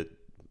offer me the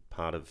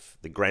part of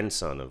the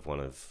grandson of one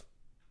of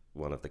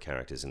the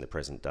characters in the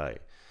present day.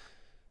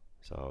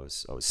 So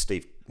I was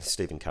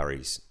Stephen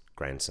Curry's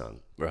grandson,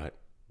 Right.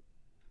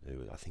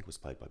 who I think was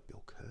played by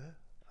Bill Kerr,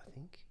 I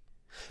think.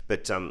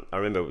 But I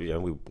remember,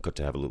 we got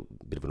to have a little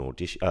bit of an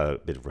audition,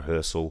 bit of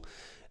rehearsal,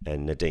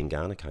 and Nadine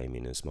Garner came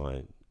in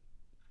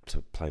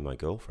to play my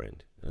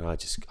girlfriend, and I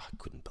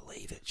couldn't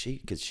believe it.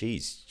 Because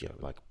she's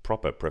like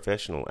proper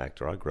professional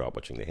actor. I grew up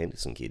watching the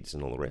Henderson Kids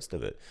and all the rest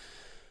of it,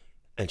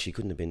 and she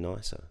couldn't have been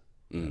nicer.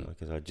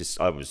 Because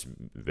I was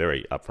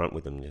very upfront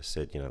with them. Just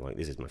said, like,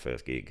 this is my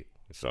first gig,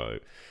 so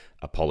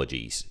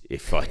apologies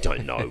if I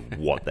don't know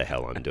what the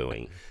hell I'm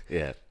doing.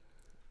 Yeah.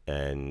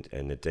 And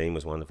Nadine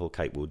was wonderful.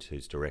 Kate Woods,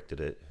 who directed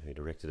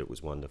it,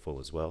 was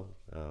wonderful as well.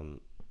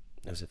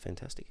 It was a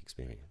fantastic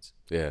experience.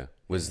 Yeah.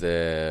 Was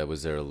there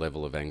a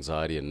level of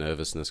anxiety and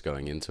nervousness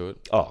going into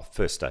it? Oh,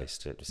 first day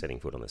setting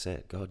foot on the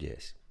set. God,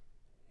 yes.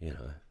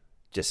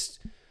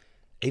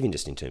 even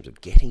just in terms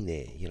of getting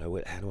there,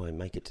 how do I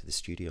make it to the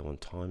studio on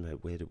time?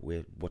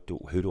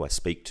 Who do I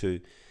speak to?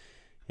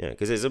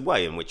 Because there's a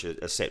way in which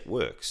a set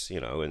works,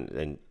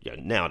 and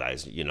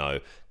nowadays,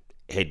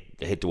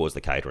 head towards the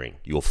catering.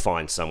 You'll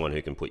find someone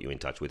who can put you in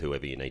touch with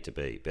whoever you need to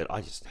be. But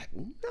I just had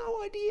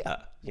no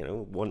idea,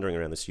 wandering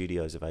around the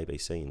studios of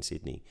ABC in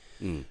Sydney.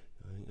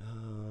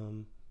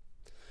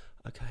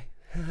 Okay.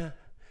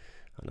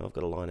 I know I've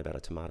got a line about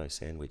a tomato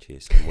sandwich here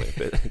somewhere,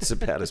 but it's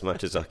about as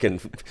much as I can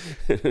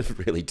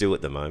really do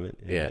at the moment.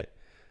 Yeah.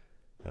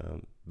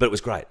 But it was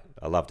great.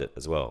 I loved it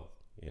as well.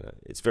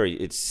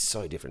 It's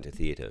so different to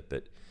theatre,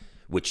 but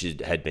which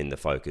had been the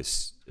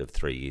focus of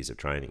 3 years of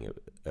training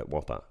at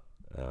WAAPA.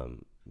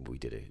 We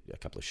did a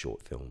couple of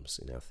short films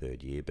in our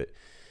third year, but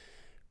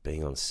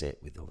being on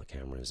set with all the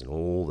cameras and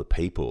all the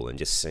people and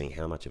just seeing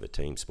how much of a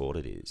team sport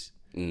it is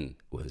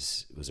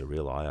was a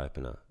real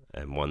eye-opener,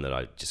 and one that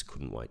I just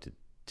couldn't wait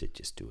to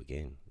just do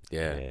again.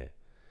 Yeah.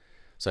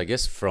 So I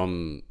guess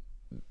from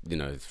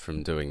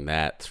doing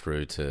that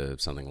through to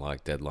something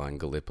like Deadline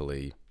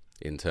Gallipoli,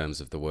 in terms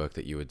of the work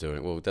that you were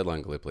doing, well,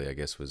 Deadline Gallipoli, I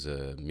guess, was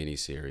a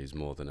mini-series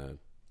more than a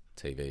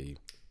TV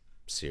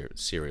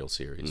serial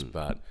series,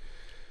 but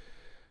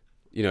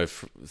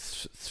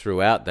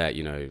throughout that,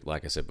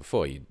 like I said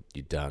before,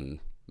 you'd done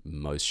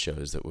most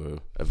shows that were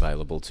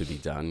available to be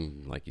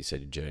done. Like you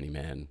said, a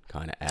journeyman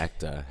kind of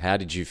actor. How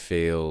did you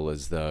feel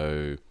as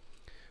though,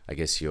 I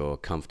guess, your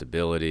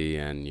comfortability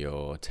and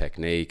your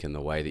technique and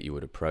the way that you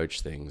would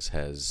approach things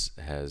has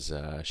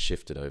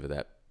shifted over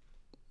that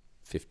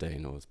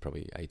 15 or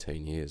probably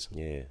 18 years?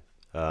 Yeah.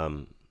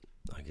 I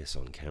guess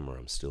on camera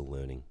I'm still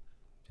learning.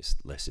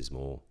 Just less is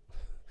more.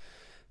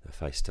 The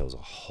face tells a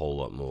whole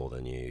lot more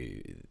than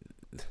you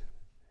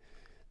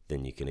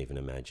can even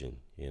imagine,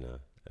 And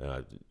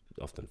I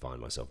often find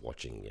myself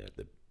watching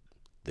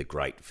the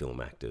great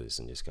film actors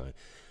and just going,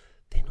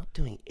 they're not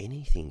doing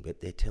anything, but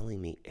they're telling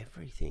me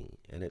everything.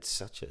 And it's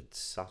such a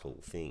subtle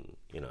thing,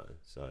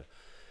 So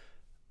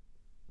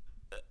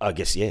I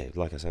guess,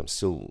 like I say, I'm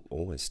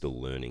always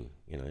still learning.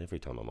 Every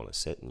time I'm on a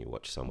set and you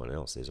watch someone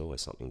else, there's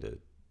always something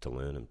to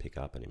learn and pick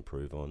up and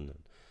improve on.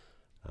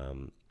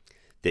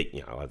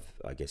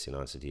 I guess in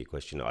answer to your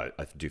question, I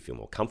do feel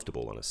more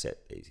comfortable on a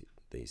set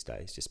these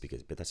days, just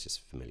because, but that's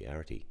just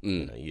familiarity.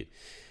 You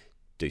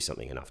do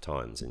something enough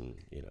times, and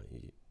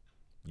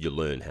you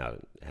learn how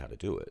to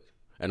do it.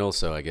 And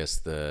also, I guess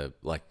the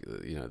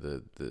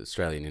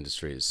Australian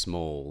industry is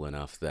small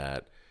enough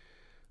that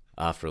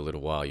after a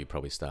little while, you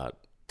probably start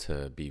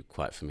to be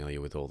quite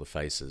familiar with all the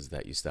faces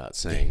that you start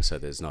seeing. So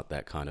there's not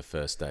that kind of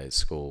first day at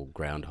school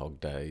Groundhog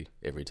Day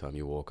every time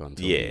you walk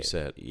onto a new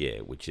set.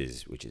 Yeah, which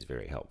is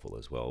very helpful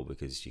as well,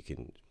 because you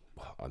can.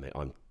 I mean,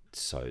 I'm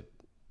so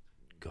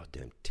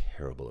goddamn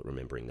terrible at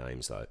remembering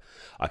names, though.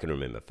 I can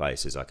remember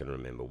faces. I can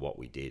remember what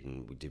we did,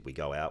 and we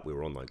go out. We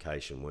were on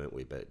location, weren't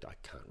we? But I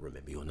can't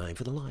remember your name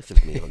for the life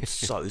of me. I'm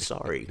so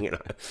sorry.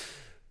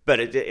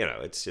 But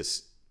it's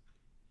just,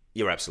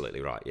 you're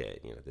absolutely right. Yeah,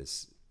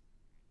 there's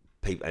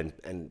people,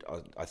 and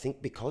I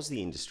think because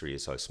the industry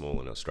is so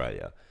small in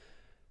Australia,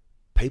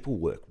 people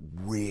work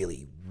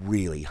really,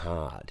 really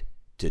hard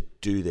to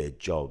do their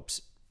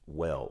jobs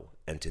well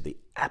and to the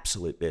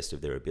absolute best of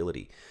their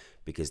ability,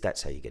 because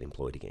that's how you get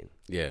employed again.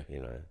 Yeah.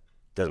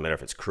 Doesn't matter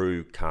if it's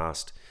crew,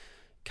 cast,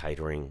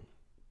 catering,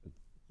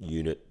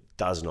 unit,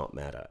 does not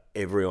matter.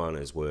 Everyone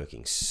is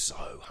working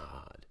so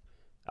hard.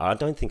 I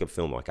don't think a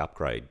film like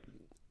Upgrade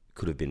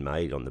could have been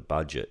made on the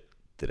budget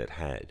that it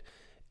had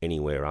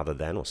anywhere other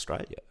than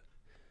Australia.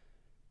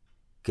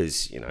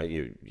 Because, I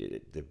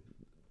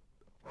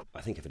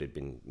think if it had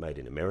been made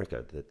in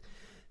America, that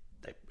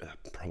they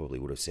probably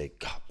would have said,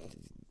 God,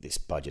 this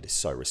budget is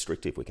so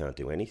restrictive, we can't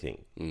do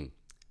anything.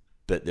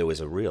 But there was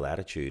a real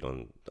attitude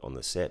on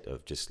the set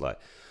of just like,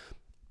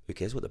 who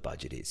cares what the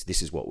budget is?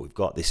 This is what we've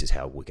got. This is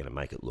how we're going to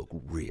make it look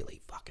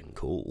really fucking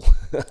cool.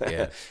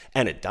 Yeah.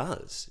 And it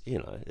does,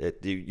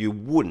 you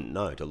wouldn't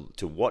know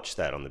to watch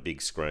that on the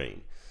big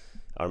screen.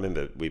 I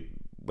remember we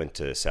went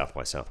to South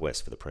by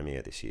Southwest for the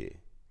premiere this year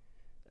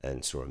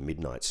and saw a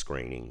midnight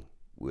screening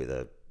with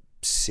a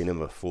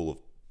cinema full of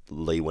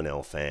Leigh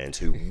Whannell fans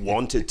who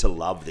wanted to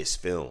love this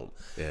film.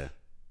 Yeah.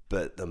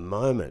 But the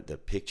moment the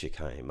picture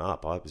came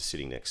up, I was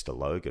sitting next to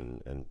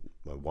Logan and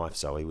my wife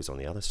Zoe was on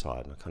the other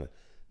side, and I kind of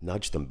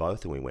nudged them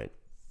both and we went,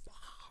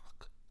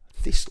 fuck,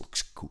 this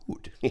looks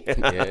good.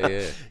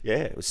 Yeah. Yeah,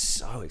 it was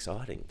so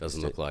exciting.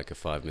 Doesn't look like a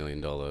 $5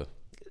 million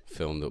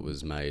film that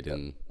was made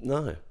on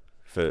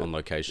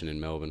location in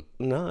Melbourne.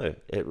 No,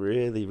 it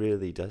really,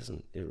 really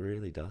doesn't. It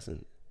really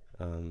doesn't.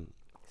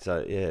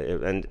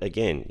 And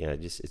again,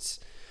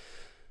 just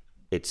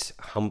it's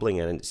humbling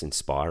and it's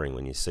inspiring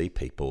when you see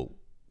people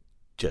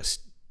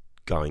just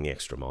going the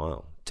extra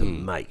mile to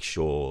make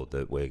sure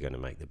that we're going to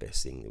make the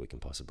best thing that we can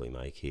possibly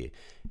make here.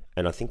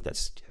 And I think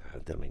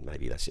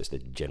maybe that's just a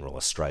general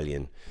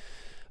Australian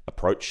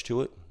approach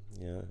to it.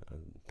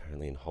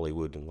 Apparently in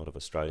Hollywood, a lot of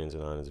Australians are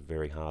known as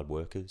very hard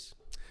workers.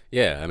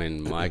 Yeah, I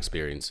mean, my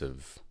experience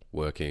of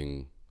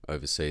working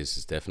overseas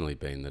has definitely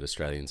been that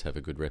Australians have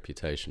a good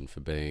reputation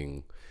for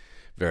being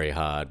very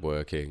hard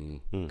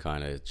working,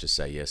 kind of just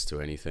say yes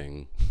to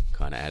anything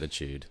kind of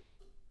attitude.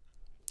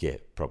 Yeah,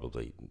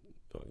 probably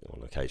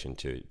on occasion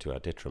to our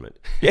detriment.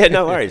 Yeah,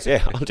 no worries.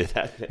 Yeah, I'll do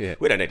that. Yeah.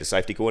 We don't need a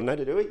safety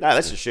coordinator, do we? No,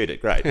 let's just shoot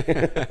it. Great.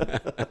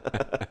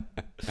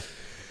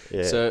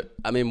 Yeah. So,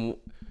 I mean,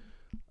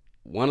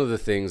 one of the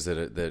things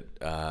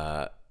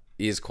that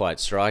is quite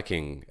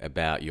striking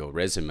about your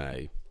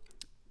resume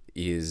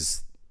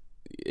is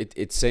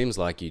it seems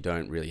like you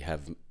don't really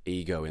have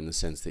ego in the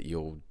sense that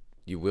you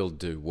will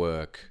do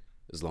work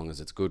as long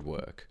as it's good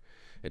work.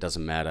 It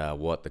doesn't matter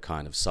what the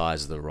kind of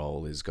size of the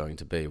role is going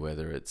to be,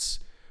 whether it's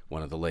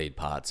one of the lead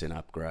parts in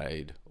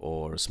Upgrade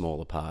or a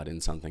smaller part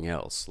in something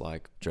else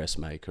like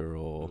Dressmaker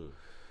or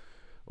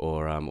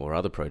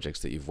other projects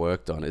that you've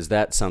worked on. Is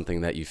that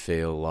something that you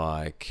feel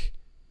like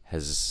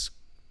has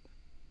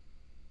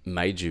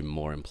made you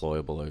more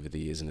employable over the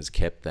years and has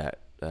kept that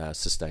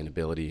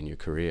sustainability in your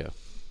career?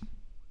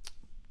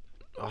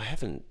 I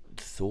haven't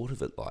thought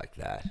of it like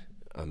that.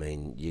 I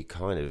mean, you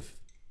kind of,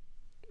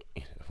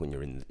 when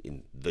you're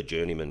in the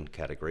journeyman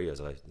category, as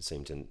I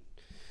seem to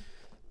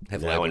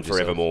have now and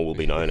forevermore will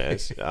be known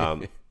as,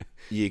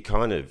 you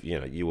kind of,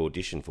 you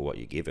audition for what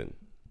you're given.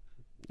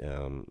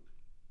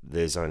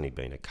 There's only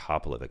been a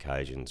couple of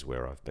occasions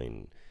where I've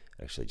been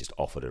actually just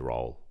offered a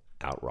role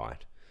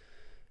outright.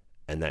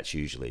 And that's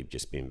usually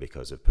just been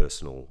because of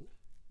personal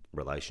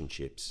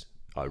relationships.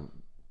 I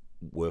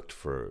worked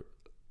for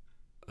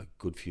a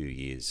good few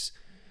years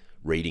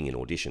reading in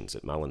auditions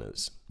at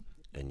Mulliners,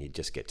 and you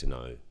just get to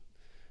know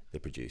the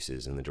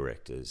producers and the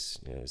directors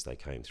as they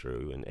came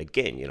through. And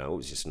again, it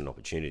was just an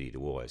opportunity to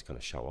always kind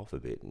of show off a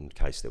bit in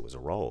case there was a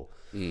role.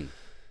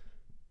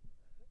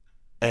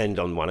 And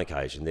on one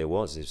occasion they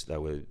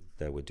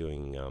were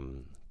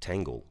doing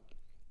Tangle,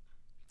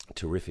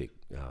 terrific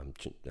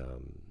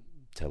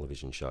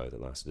television show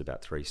that lasted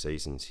about 3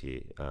 seasons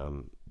here,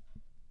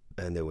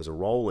 and there was a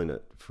role in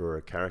it for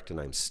a character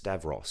named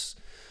Stavros,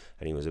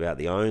 and he was about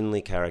the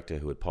only character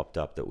who had popped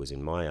up that was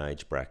in my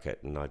age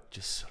bracket. And I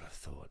just sort of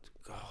thought,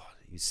 God,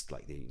 he's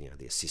like the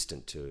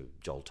assistant to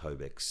Joel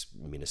Tobeck's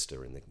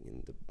minister in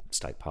the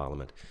state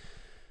parliament.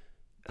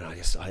 And I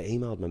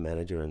emailed my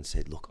manager and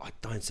said, look, I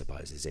don't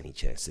suppose there's any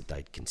chance that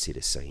they'd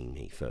consider seeing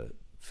me for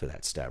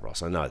that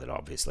Stavros. I know that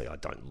obviously I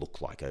don't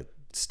look like a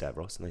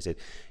Stavros. And they said,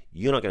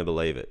 you're not going to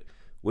believe it.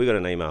 We got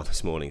an email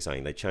this morning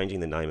saying they're changing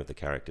the name of the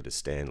character to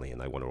Stanley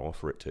and they want to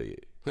offer it to you.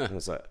 And I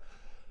was like,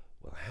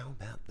 well, how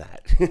about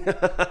that?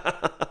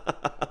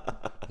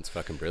 It's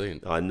fucking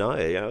brilliant. I know.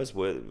 It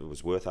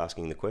was worth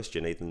asking the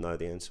question, even though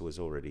the answer was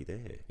already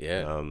there.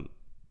 Yeah.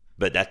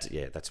 But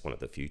that's one of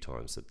the few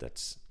times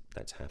that's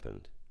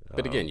happened.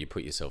 But again, you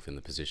put yourself in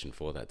the position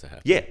for that to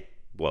happen. Yeah.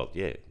 Well,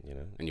 yeah.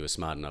 And you were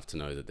smart enough to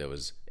know that there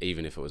was,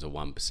 even if it was a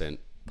 1%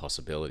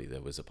 possibility,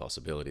 there was a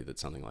possibility that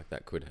something like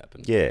that could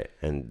happen. Yeah,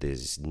 and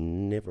there's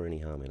never any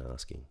harm in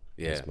asking.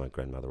 Yeah. As my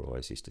grandmother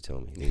always used to tell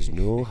me. There's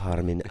no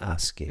harm in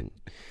asking.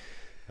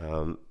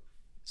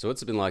 So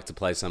what's it been like to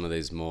play some of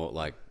these more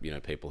like,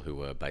 people who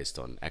were based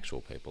on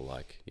actual people,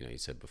 like, you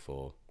said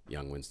before,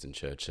 young Winston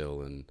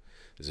Churchill, and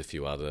there's a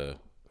few other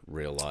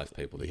real life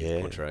people that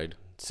you've portrayed.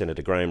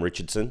 Senator Graham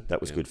Richardson,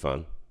 that was good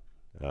fun.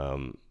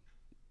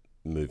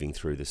 Moving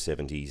through the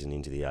 70s and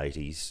into the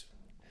 80s,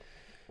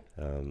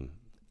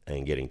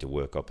 and getting to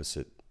work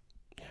opposite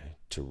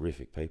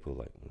terrific people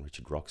like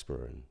Richard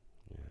Roxburgh and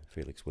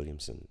Felix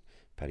Williamson,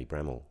 Paddy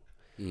Bramall.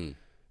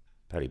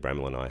 Paddy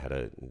Bramall and I had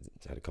a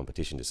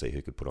competition to see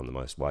who could put on the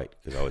most weight,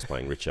 because I was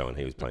playing Richo and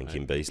he was playing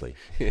Kim Beazley.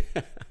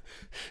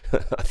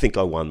 I think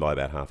I won by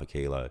about half a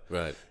kilo.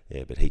 Right.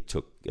 Yeah, but he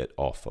took it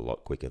off a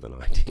lot quicker than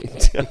I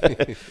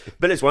did.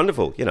 But it's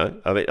wonderful,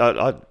 I mean,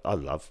 I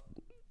love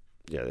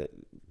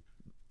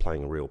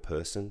playing a real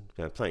person.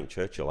 Playing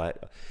Churchill,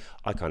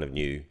 I kind of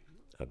knew,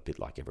 a bit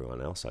like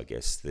everyone else, I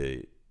guess,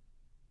 the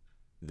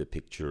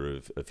picture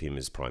of him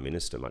as Prime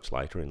Minister much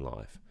later in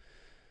life,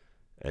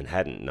 and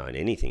hadn't known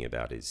anything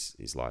about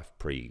his life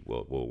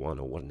pre-World War I,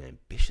 or what an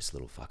ambitious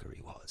little fucker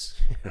he was.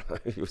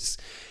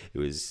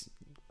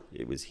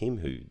 It was him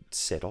who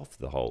set off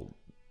the whole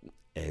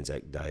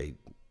Anzac Day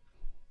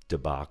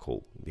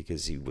debacle,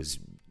 because he was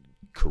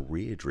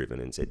career driven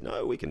and said,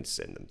 no, we can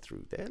send them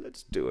through there.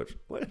 Let's do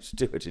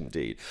it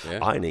indeed. Yeah.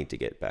 I need to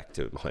get back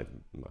to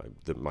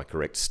my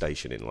correct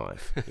station in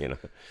life,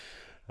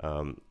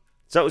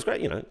 So it was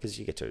great, because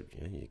you get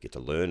to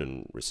learn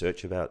and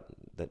research about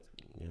that,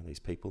 these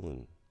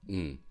people,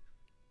 and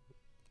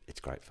it's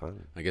great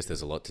fun. I guess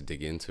there's a lot to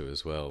dig into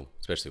as well,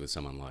 especially with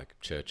someone like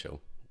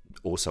Churchill.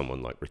 Or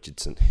someone like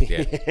Richardson.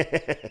 Yeah,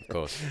 of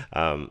course.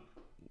 There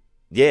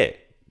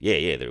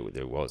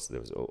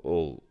was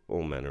all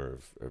manner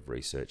of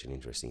research and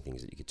interesting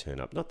things that you could turn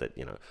up. Not that,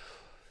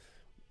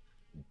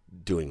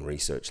 doing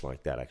research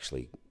like that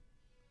actually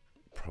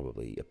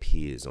probably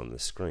appears on the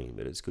screen,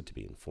 but it's good to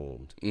be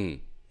informed.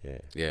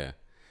 Yeah.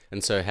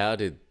 And so how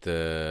did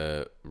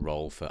the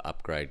role for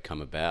Upgrade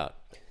come about?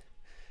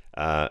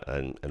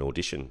 An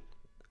audition.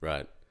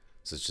 Right.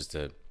 So it's just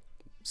the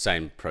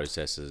same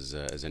process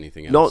as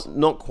anything else?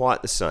 Not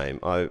quite the same.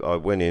 I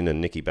went in and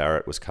Nikki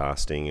Barrett was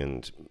casting,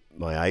 and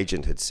my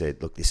agent had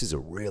said, look, this is a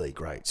really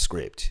great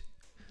script.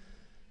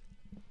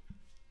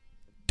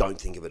 Don't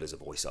think of it as a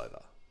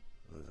voiceover.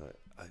 I was like,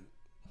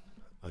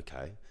 oh,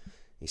 okay.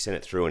 He sent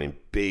it through, and in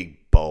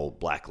big,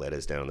 bold, black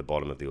letters down the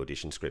bottom of the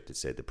audition script, it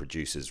said, the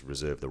producers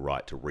reserve the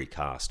right to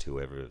recast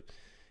whoever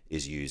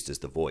is used as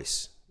the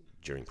voice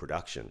during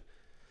production.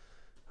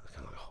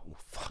 I'm like, oh,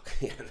 fuck.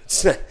 I'm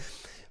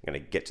going to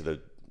get to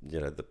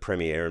the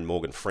premiere, and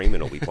Morgan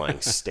Freeman will be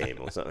playing STEM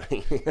or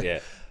something.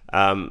 Yeah.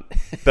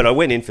 But I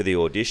went in for the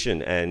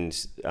audition, and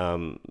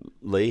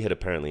Lee had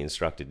apparently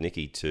instructed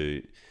Nikki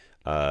to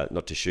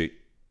not to shoot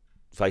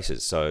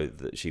faces, so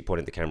she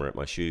pointed the camera at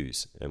my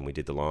shoes, and we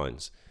did the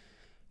lines.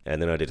 And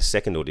then I did a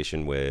second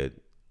audition where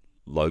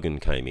Logan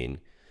came in,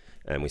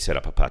 and we set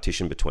up a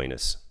partition between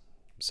us,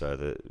 so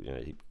that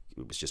it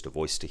was just a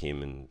voice to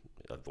him and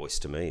a voice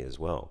to me as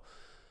well.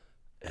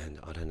 And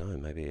I don't know,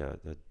 maybe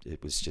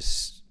it was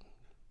just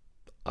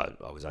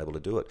I was able to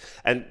do it.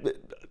 And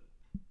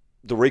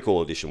the recall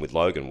audition with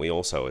Logan, we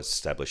also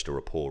established a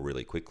rapport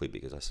really quickly,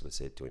 because I sort of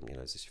said to him,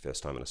 is this your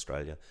first time in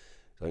Australia?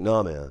 He's like,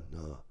 no, man,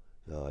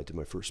 no, I did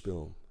my first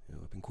film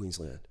up in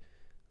Queensland.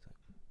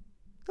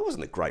 That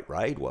wasn't a great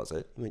raid, was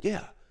it? I mean,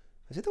 yeah.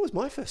 I said, that was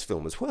my first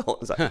film as well.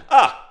 It's like,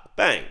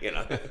 bang,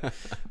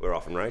 we're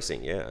off and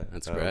racing, yeah.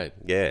 That's great.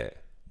 Yeah.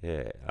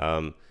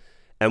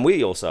 And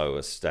we also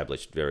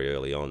established very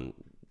early on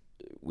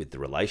with the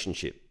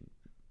relationship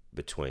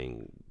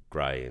between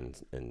Gray and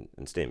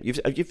STEM.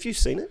 Have you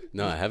seen it?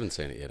 No, I haven't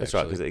seen it yet. That's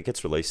right, because it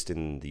gets released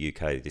in the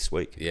UK this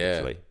week. Yeah.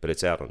 Actually. But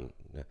it's out on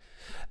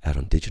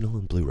digital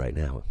and Blu-ray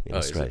now in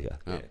Australia.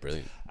 Oh, yeah.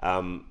 Brilliant.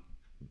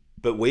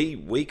 But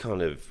we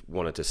kind of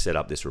wanted to set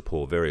up this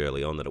rapport very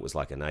early on, that it was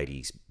like an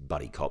 80s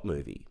buddy cop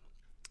movie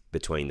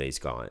between these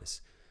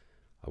guys.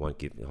 I've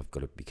got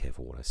to be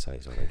careful what I say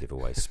so I don't give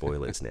away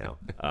spoilers now.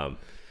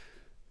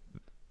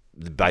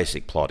 The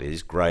basic plot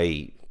is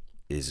Gray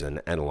is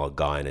an analog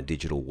guy in a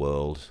digital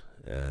world.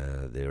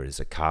 There is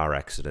a car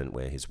accident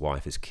where his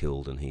wife is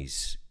killed and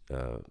he's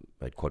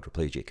made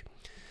quadriplegic.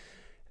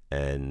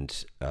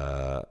 And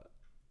a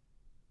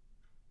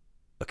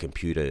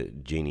computer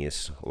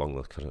genius along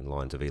the kind of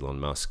lines of Elon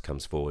Musk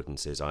comes forward and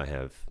says, I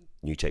have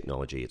new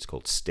technology, it's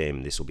called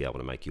STEM, this will be able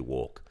to make you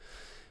walk.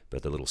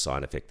 But the little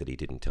side effect that he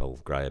didn't tell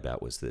Gray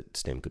about was that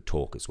STEM could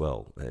talk as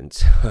well. And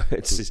so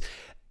it's just,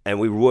 and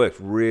we worked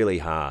really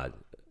hard,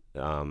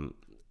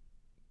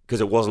 because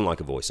it wasn't like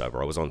a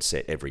voiceover. I was on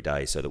set every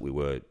day so that we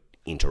were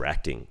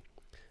interacting,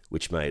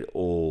 which made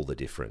all the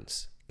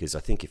difference. Because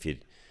I think if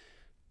you'd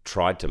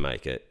tried to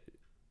make it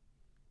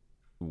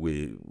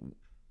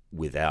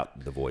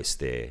without the voice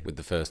there, with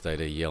the first AD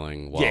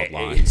yelling wild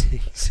lines.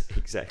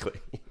 Exactly.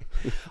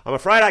 I'm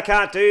afraid I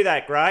can't do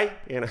that, Gray.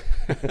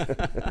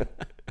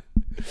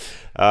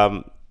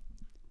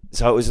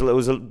 So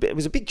it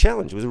was a big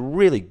challenge. It was a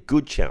really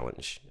good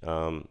challenge.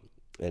 And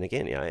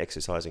again,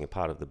 exercising a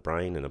part of the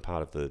brain and a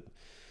part of the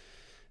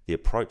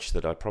approach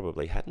that I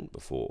probably hadn't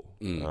before.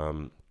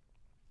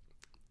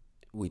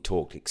 We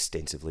talked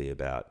extensively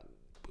about,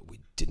 we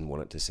didn't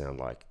want it to sound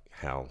like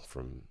Hal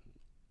from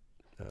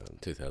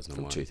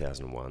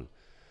 2001.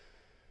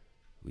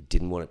 We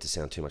didn't want it to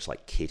sound too much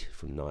like Kit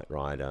from Knight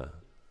Rider.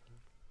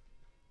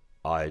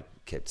 I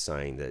kept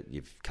saying that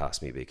you've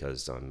cast me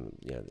because I'm,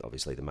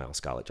 obviously the male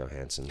Scarlett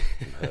Johansson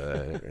from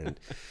her, and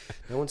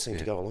no one seemed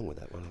to go along with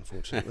that one,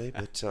 unfortunately.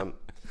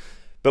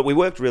 But we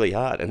worked really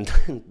hard, and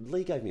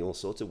Lee gave me all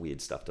sorts of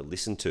weird stuff to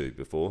listen to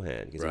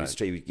beforehand, because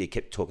he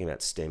kept talking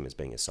about STEM as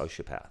being a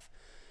sociopath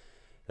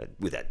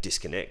with that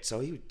disconnect.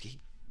 So he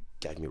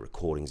gave me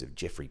recordings of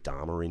Jeffrey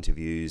Dahmer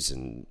interviews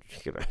and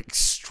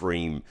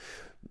extreme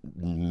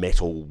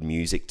metal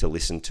music to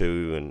listen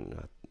to, and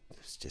it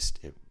was just,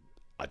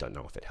 I don't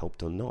know if it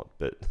helped or not,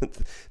 but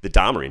the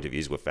Dahmer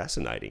interviews were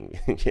fascinating.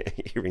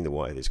 Hearing the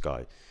way this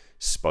guy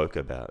spoke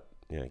about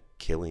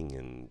killing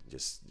and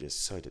just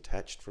so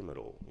detached from it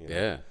all.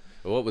 Yeah.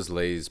 Well, what was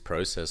Lee's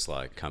process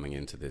like coming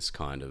into this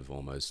kind of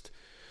almost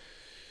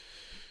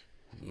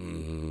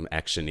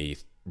action-y,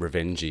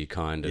 revenge-y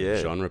kind of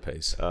genre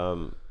piece?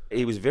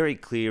 He was very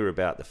clear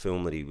about the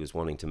film that he was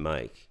wanting to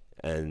make,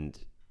 and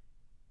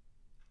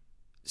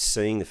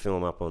seeing the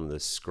film up on the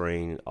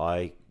screen,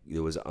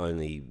 there was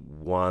only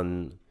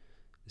one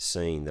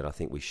scene that I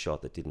think we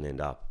shot that didn't end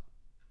up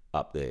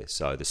there.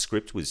 So the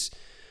script was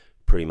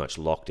pretty much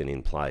locked and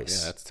in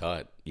place. Yeah, that's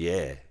tight.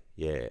 Yeah.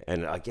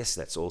 And I guess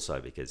that's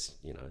also because,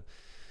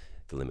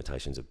 the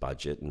limitations of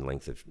budget and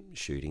length of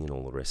shooting and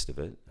all the rest of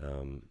it.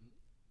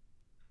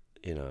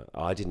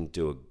 I didn't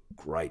do a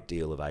great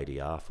deal of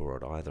ADR for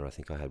it either. I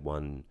think I had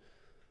one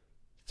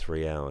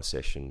 3-hour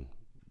session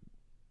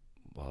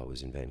while I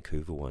was in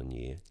Vancouver one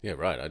year. Yeah,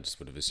 right. I just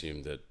would have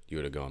assumed that you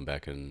would have gone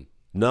back and...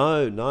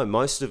 No.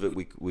 Most of it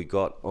we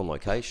got on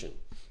location.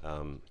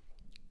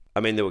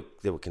 There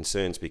were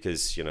concerns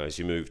because, as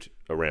you moved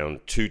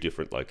around 2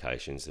 different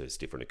locations, there's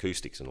different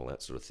acoustics and all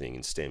that sort of thing,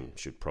 and STEM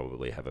should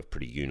probably have a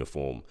pretty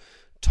uniform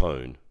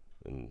tone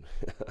and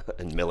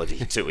and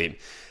melody to him.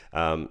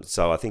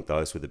 So I think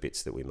those were the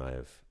bits that we may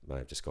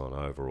have just gone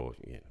over, or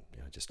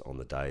just on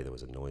the day there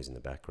was a noise in the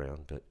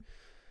background. But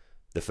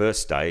the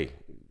first day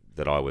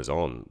that I was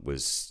on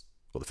was,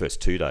 well, the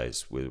first 2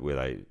 days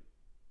where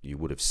you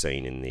would have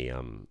seen in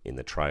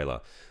the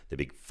trailer the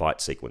big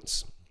fight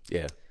sequence.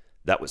 Yeah.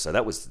 That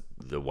was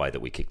the way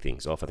that we kicked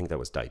things off. I think that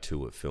was day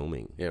 2 of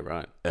filming. Yeah,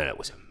 right. And it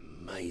was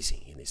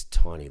amazing in this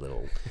tiny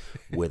little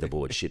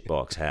weatherboard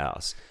shitbox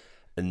house.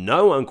 And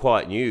no one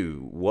quite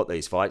knew what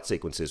these fight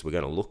sequences were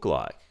going to look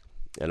like.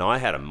 And I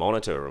had a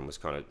monitor and was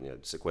kind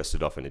of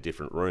sequestered off in a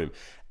different room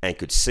and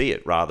could see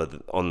it rather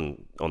than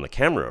on the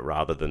camera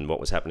rather than what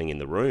was happening in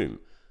the room.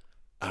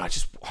 And I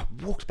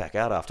walked back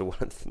out after one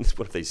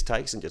of these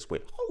takes and just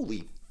went,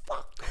 holy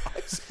fuck,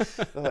 guys.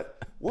 Like,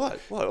 what?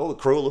 All the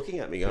crew are looking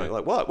at me going,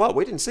 like, what?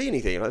 We didn't see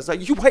anything. And I was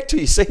like, you wait till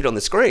you see it on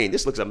the screen.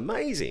 This looks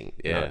amazing.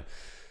 Yeah.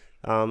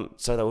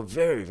 So they were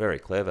very, very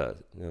clever.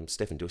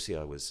 Stefan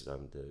Dussio was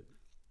the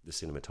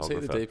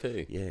cinematographer. See the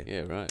DP? Yeah.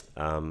 Yeah, right.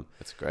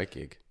 That's a great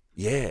gig.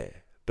 Yeah.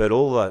 But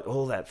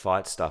all that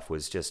fight stuff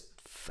was just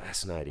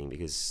fascinating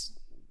because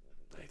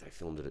they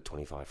filmed it at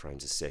 25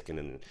 frames a second,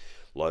 and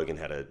Logan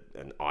had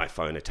an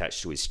iPhone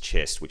attached to his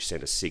chest which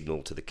sent a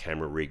signal to the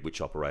camera rig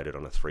which operated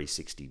on a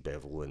 360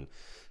 bevel, and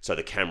so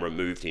the camera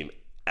mirrored him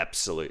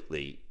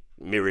absolutely.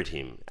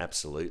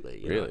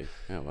 Really?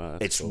 Oh, wow.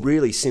 It's cool.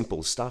 really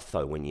simple stuff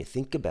though when you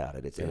think about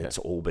it. It's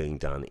all being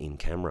done in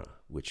camera,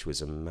 which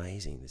was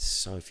amazing. There's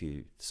so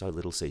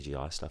little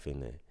CGI stuff in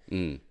there.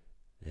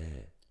 Yeah.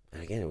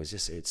 And again,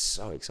 it's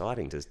so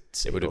exciting to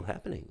see it all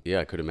happening. Yeah,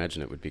 I could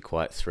imagine it would be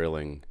quite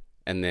thrilling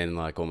and then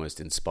like almost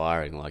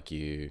inspiring.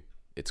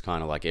 It's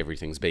kind of like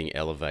everything's being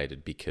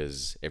elevated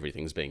because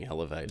everything's being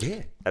elevated.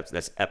 Yeah,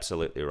 that's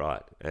absolutely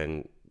right.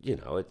 And,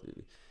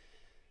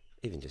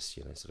 even just,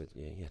 you had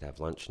to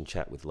have lunch and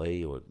chat with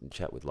Lee or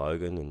chat with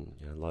Logan.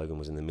 And, Logan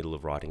was in the middle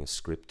of writing a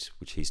script,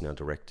 which he's now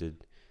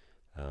directed.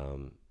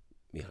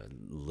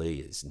 Lee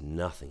is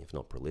nothing if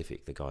not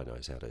prolific. The guy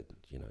knows how to,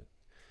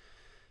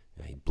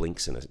 he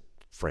blinks and a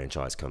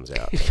franchise comes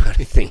out kind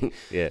of thing.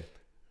 Yeah.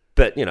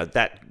 But,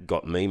 that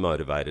got me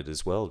motivated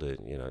as well to,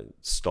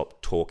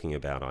 stop talking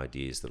about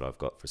ideas that I've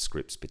got for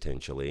scripts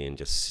potentially and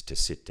just to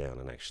sit down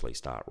and actually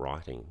start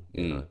writing,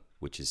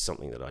 which is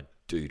something that I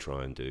do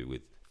try and do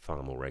with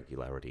far more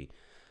regularity.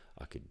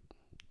 I could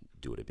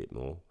do it a bit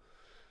more.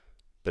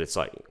 But it's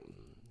like,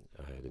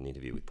 I had an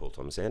interview with Paul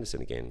Thomas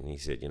Anderson again, and he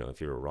said, if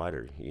you're a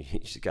writer, you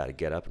just got to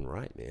get up and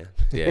write, man.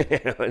 Yeah.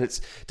 And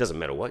it doesn't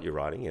matter what you're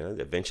writing,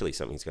 eventually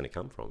something's going to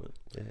come from it.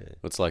 Yeah.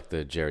 It's like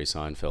the Jerry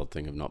Seinfeld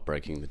thing of not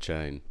breaking the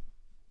chain,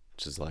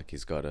 which is like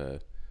he's got I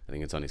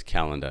think it's on his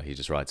calendar, he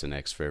just writes an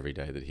X for every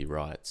day that he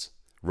writes.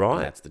 Right.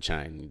 And that's the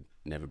chain. You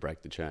never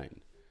break the chain.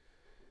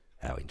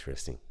 How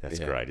interesting. That's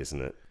great,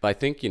 isn't it? But I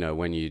think,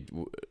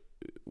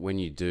 when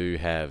you do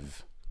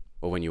have,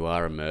 or when you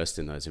are immersed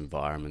in those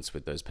environments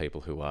with those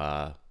people who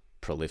are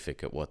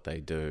prolific at what they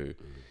do,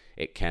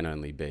 it can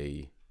only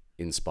be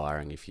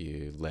inspiring if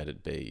you let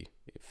it be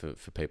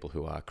for people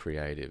who are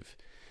creative.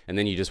 And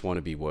then you just want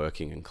to be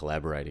working and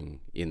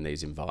collaborating in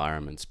these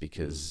environments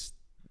because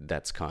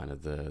that's kind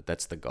of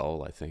that's the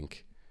goal, I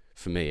think,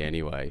 for me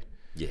anyway.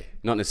 Yeah.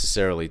 Not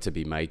necessarily to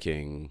be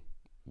making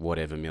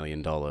whatever $1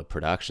 million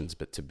productions,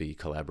 but to be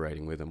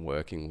collaborating with and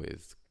working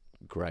with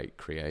great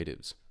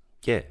creatives.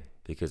 Yeah,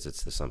 because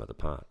it's the sum of the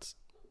parts.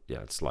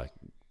 Yeah, it's like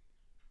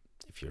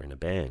if you're in a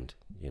band,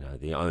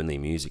 the only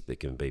music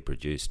that can be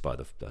produced by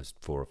those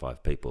 4 or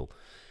 5 people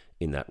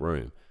in that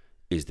room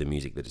is the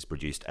music that is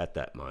produced at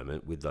that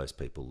moment with those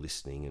people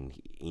listening and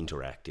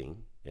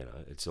interacting.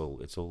 It's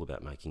all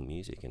about making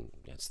music, and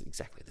it's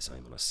exactly the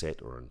same on a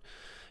set or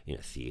in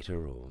a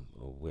theatre or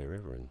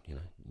wherever. And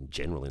in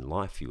general in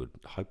life, you would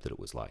hope that it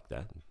was like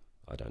that.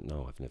 I don't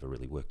know. I've never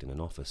really worked in an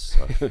office.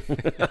 So.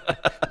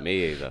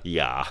 Me either.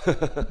 Yeah.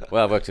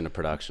 Well, I've worked in a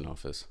production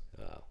office,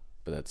 but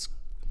that's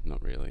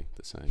not really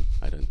the same,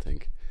 I don't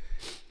think.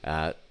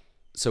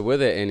 So were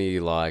there any,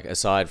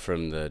 aside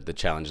from the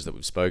challenges that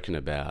we've spoken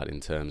about in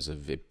terms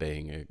of it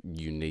being a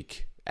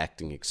unique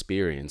acting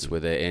experience, were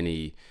there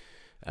any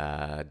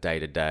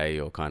day-to-day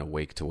or kind of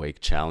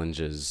week-to-week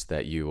challenges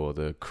that you or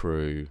the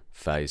crew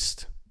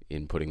faced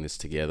in putting this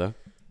together?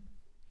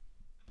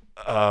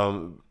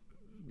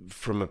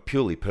 From a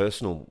purely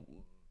personal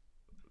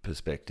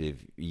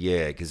perspective,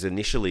 yeah, because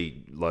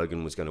initially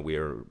Logan was going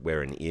to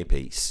wear an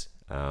earpiece,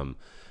 and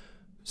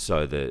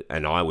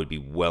I would be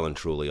well and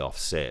truly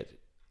offset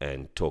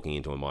and talking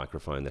into a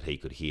microphone that he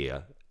could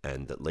hear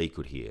and that Lee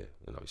could hear,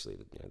 and obviously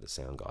the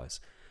sound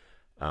guys.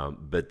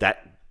 But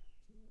that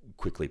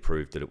quickly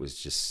proved that it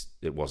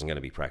wasn't going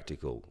to be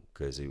practical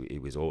because he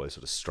was always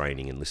sort of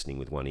straining and listening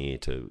with one ear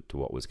to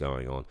what was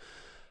going on.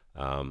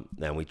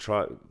 And we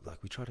tried a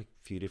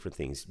few different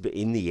things, but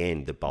in the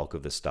end, the bulk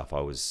of the stuff I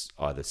was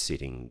either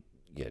sitting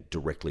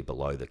directly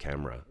below the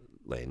camera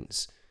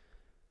lens,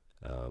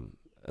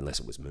 unless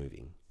it was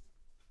moving,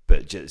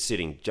 but just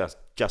sitting just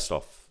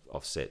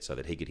offset so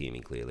that he could hear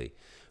me clearly,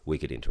 we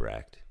could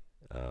interact.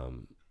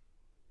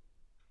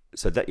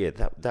 So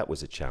that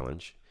was a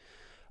challenge.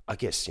 I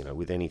guess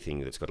with anything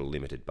that's got a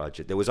limited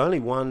budget, there was only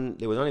one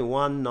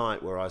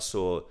night where I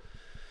saw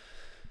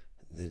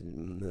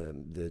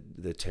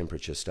the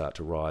temperature start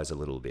to rise a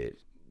little bit,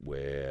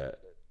 where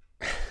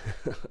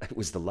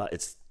it's the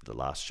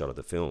last shot of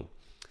the film,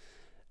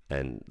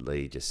 and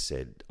Lee just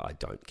said, "I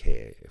don't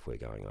care if we're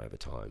going over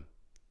time.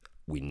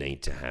 We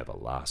need to have a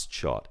last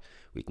shot.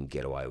 We can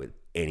get away with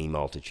any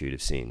multitude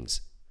of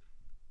sins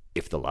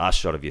if the last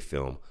shot of your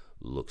film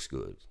looks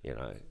good, you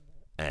know."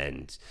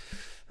 And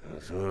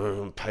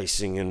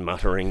pacing and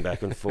muttering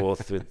back and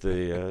forth with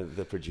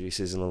the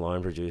producers and the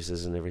line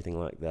producers and everything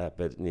like that.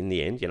 But in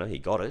the end, you know, he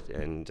got it,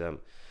 and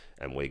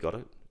we got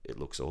it. It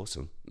looks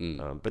awesome.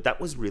 But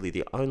that was really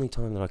the only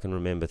time that I can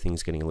remember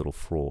things getting a little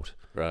fraught.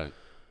 Right.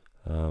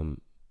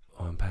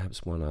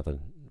 Perhaps one other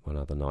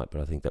night,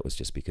 but I think that was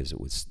just because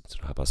it was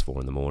sort of 4:30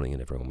 in the morning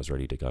and everyone was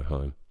ready to go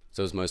home.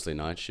 So it was mostly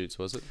night shoots,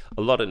 was it?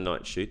 A lot of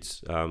night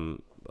shoots.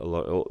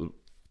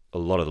 A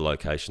lot of the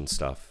location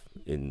stuff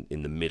in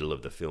the middle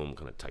of the film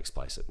kind of takes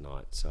place at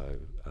night. So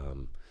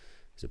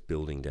there's a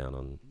building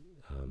down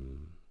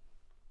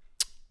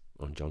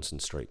on Johnson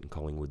Street in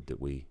Collingwood that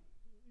we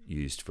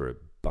used for a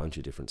bunch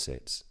of different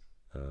sets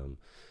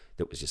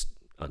that was just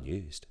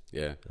unused.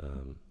 Yeah.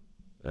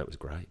 That was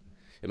great.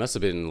 It must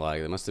have been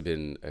like, you must have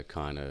gotten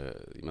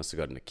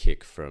a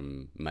kick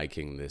from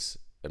making this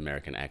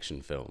American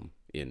action film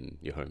in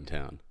your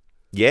hometown.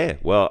 Yeah,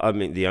 well, I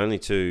mean, the only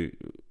two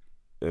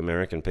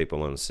American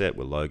people on set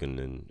were Logan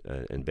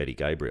and Betty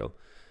Gabriel.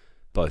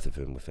 Both of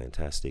whom were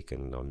fantastic,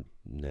 and I'm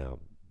now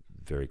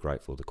very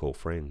grateful to call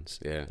friends.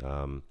 Yeah.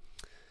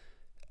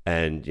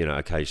 And, you know,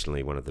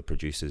 occasionally one of the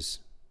producers,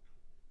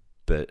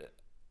 but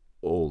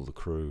all the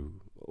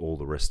crew, all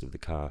the rest of the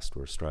cast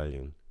were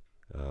Australian.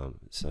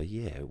 So,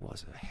 yeah, it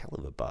was a hell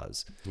of a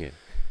buzz. Yeah.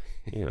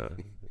 You know,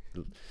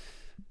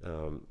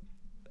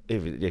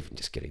 even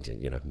just getting to,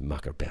 you know,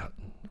 muck about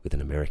with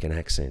an American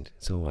accent,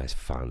 it's always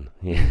fun.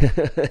 Yeah.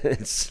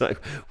 It's like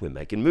we're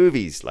making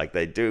movies like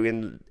they do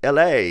in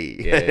LA.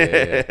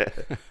 Yeah.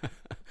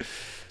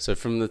 So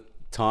from the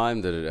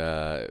time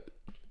that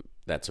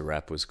That's a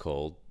Wrap was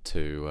called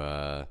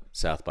to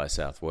South by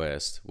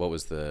Southwest, what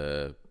was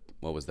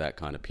that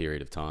kind of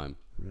period of time?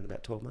 Around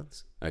about 12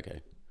 months.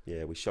 Okay.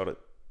 Yeah, we shot it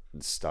at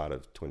the start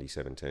of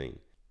 2017.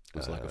 It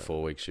was like a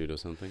 4-week shoot or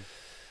something?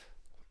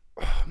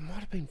 Might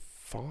have been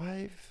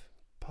 5,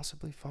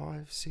 possibly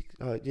 5, 6.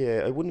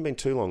 Yeah, it wouldn't have been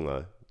too long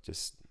though,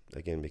 just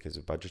again because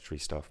of budgetary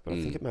stuff. But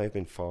I think it may have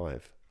been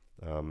 5,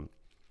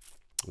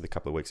 with a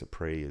couple of weeks of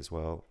pre as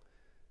well.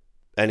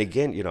 And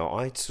again, you know,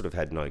 I sort of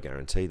had no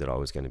guarantee that I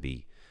was going to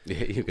be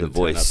the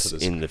voice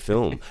in the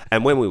film.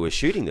 And when we were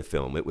shooting the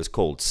film, it was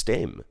called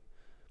STEM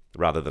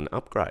rather than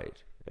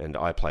Upgrade. And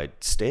I played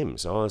STEM,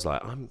 so I was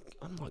like, I'm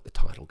like the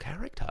title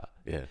character.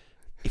 Yeah.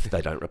 If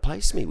they don't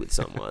replace me with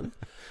someone.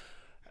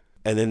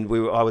 And then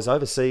I was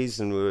overseas,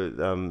 and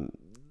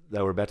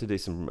they were about to do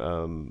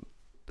some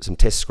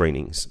test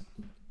screenings,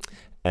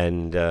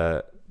 and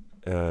I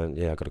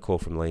got a call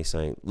from Lee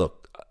saying,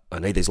 "Look, I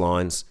need these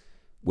lines.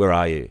 Where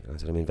are you?" I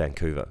said, "I'm in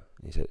Vancouver."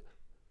 He said,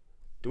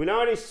 "Do we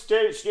know any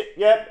studios?"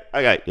 Yep.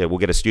 Okay, yeah, we'll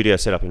get a studio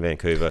set up in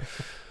Vancouver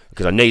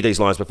because I need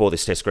these lines before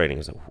this test screening. I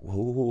was like,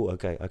 "Whoa,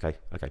 okay,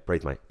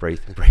 breathe, mate,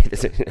 breathe."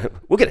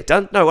 We'll get it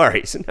done. No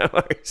worries.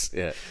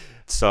 Yeah.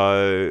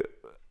 So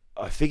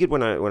I figured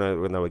when they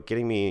were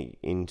getting me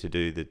in to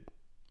do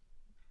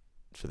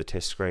for the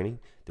test screening,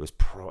 there was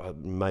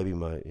maybe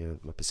my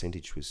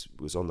percentage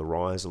was on the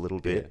rise a little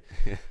bit.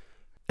 Yeah.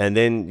 And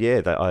then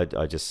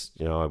I just,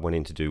 you know, I went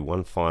in to do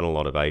one final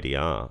lot of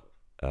ADR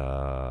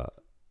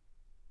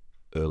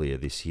earlier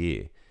this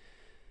year,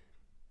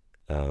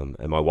 and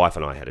my wife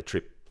and I had a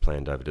trip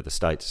planned over to the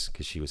States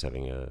because she was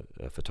having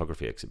a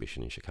photography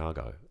exhibition in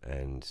Chicago,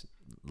 and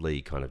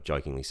Lee kind of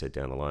jokingly said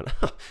down the line,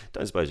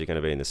 "Don't suppose you're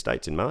going to be in the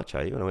States in March,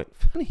 are you?" And I went,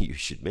 "Funny you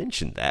should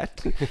mention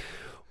that.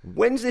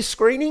 When's this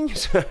screening?"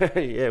 So,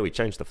 yeah, we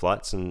changed the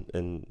flights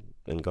and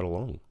got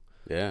along.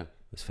 Yeah.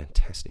 It was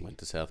fantastic. Went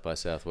to South by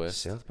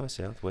Southwest. South by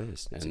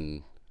Southwest.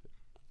 And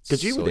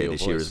because you were there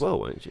this year as well,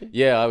 weren't you?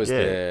 Yeah, I was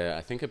there,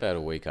 I think about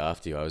a week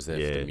after you. I was there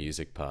for the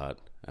music part,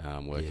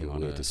 working on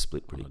we had to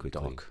split pretty quickly.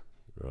 doc.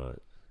 Right.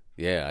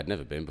 Yeah, I'd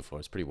never been before.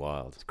 It's pretty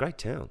wild. It's a great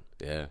town.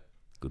 Yeah.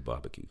 Good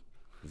barbecue.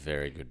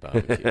 Very good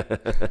barbecue.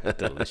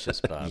 Delicious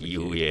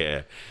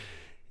barbecue.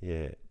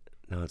 Yeah.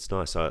 No, it's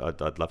nice. I'd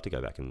love to go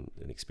back and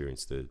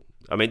experience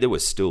I mean, there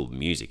was still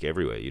music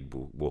everywhere. You'd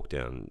walk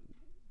down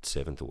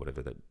 7th or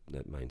whatever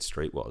that main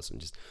street was, and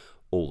just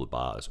all the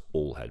bars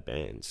all had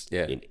bands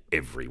in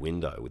every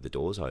window with the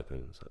doors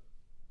open. It's like,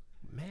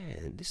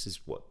 man, this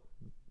is what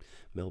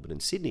Melbourne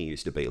and Sydney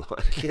used to be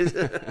like.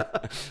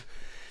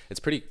 It's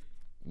pretty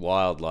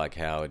wild, like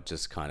how it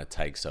just kind of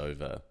takes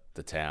over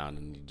the town,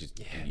 and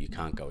you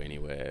can't go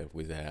anywhere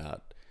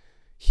without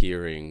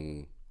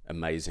hearing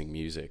amazing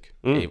music,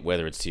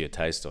 whether it's to your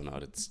taste or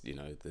not. It's, you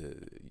know,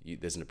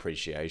 there's an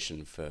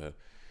appreciation for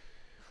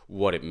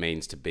what it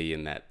means to be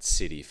in that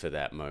city for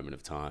that moment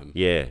of time.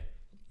 Yeah.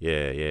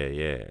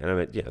 And I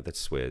mean,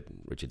 that's where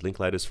Richard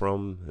Linklater's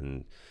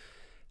from,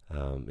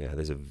 and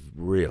there's a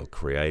real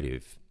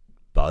creative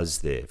buzz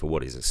there for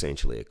what is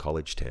essentially a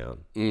college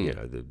town. You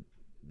know,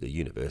 the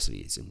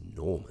university is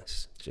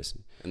enormous.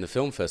 And the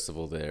film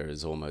festival there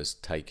has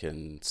almost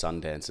taken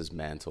Sundance's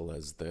mantle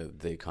as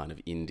the kind of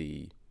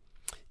indie.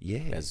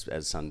 Yeah. As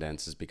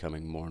Sundance is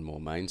becoming more and more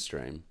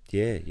mainstream.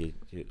 Yeah,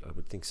 I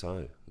would think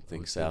so. I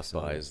think South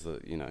by is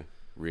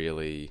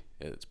really,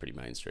 it's pretty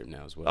mainstream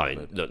now as well. I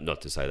mean,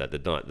 not to say that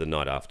the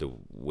night after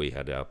we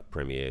had our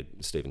premiere,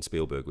 Steven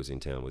Spielberg was in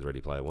town with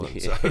Ready Player One.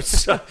 Yeah.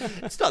 So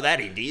it's not that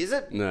indie, is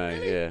it? No,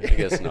 yeah, I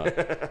guess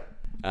not.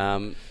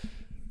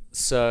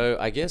 So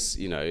I guess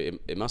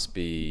it must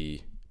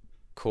be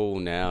cool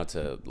now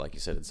to, like you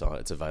said,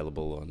 it's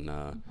available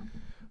on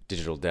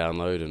digital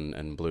download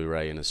and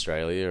Blu-ray in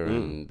Australia,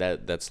 and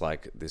that's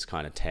like this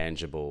kind of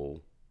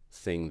tangible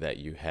thing that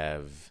you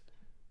have.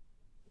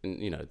 And,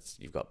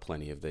 you've got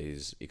plenty of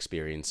these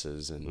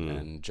experiences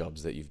and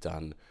jobs that you've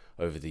done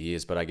over the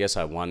years. But I guess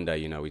I wonder,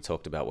 we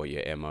talked about what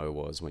your MO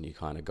was when you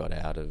kind of got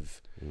out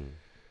of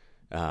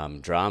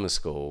drama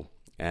school,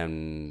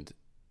 and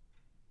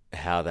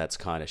how that's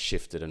kind of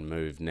shifted and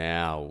moved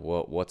now.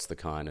 What's the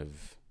kind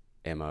of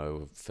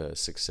MO for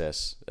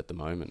success at the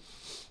moment?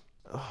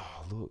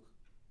 Oh, look,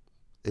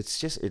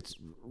 it's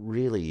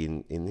really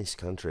in this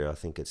country, I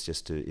think it's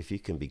just if you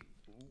can be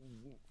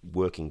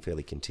working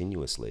fairly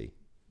continuously,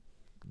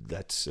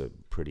 that's a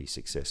pretty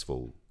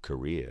successful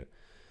career,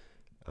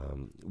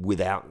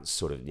 without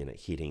sort of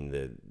hitting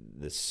the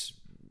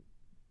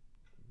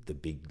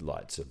big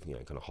lights of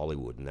kind of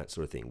Hollywood and that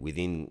sort of thing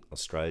within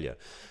Australia,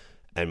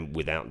 and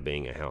without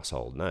being a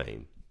household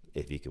name.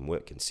 If you can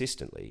work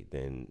consistently,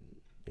 then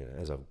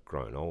as I've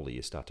grown older,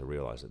 you start to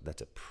realise that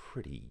that's a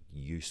pretty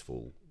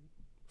useful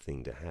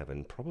thing to have,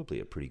 and probably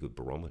a pretty good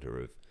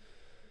barometer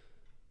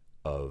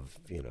of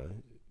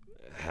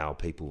how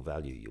people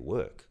value your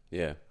work.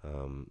 Yeah.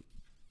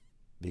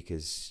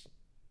 Because,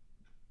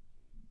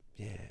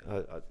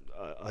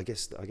 I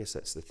guess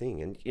that's the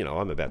thing. And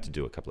I'm about to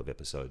do a couple of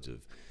episodes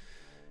of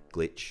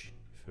Glitch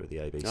for the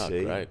ABC. Oh,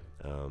 great.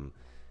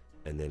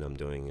 And then I'm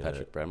doing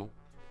Patrick Bramall.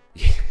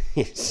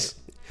 Yes,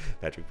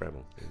 Patrick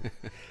Bramall.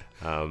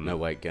 No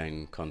weight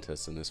gain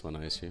contest in this one,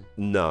 I assume.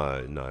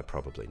 No,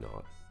 probably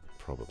not.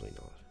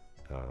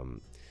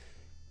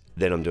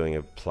 Then I'm doing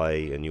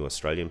a new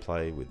Australian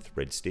play with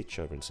Red Stitch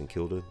over in St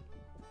Kilda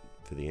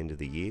for the end of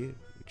the year,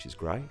 which is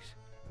great.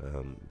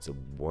 It's a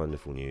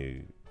wonderful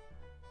new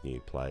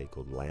play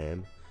called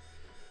Lamb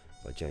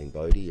by Jane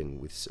Bodie, and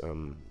with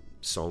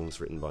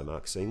songs written by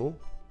Mark Seymour.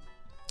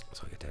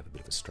 So I get to have a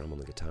bit of a strum on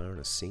the guitar and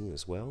a sing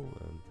as well,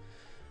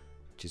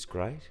 which is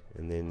great.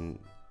 And then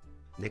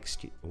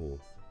next year,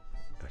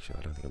 actually,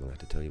 I don't think I'm allowed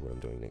to tell you what I'm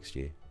doing next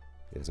year.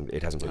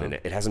 It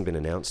hasn't been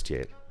announced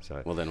yet.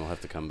 So well, then we'll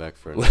have to come back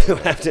for it. We'll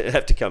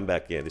have to come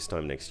back, this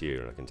time next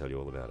year, and I can tell you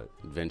all about it.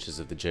 Adventures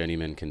of the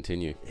Journeyman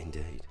continue.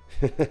 Indeed.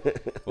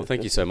 Well,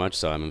 thank you so much,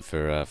 Simon,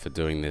 for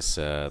doing this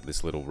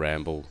little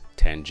ramble,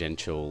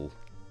 tangential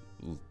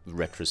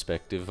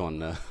retrospective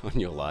on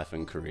your life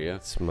and career.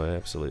 It's my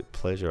absolute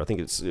pleasure. I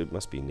think it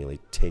must be nearly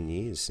 10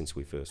 years since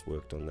we first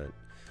worked on that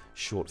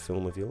short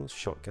film of yours,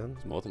 Shotgun.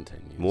 It's more than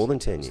 10 years. More than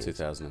 10 years. It's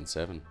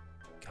 2007.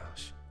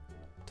 Gosh.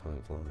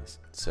 Time flies.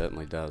 It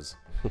certainly does.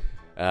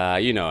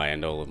 I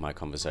end all of my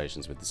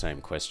conversations with the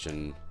same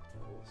question.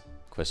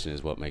 Question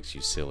is, what makes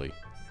you silly?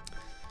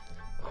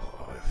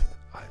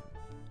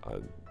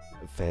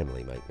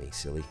 Family make me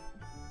silly.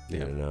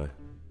 Yeah.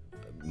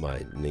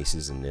 My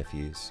nieces and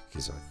nephews,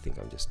 because I think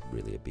I'm just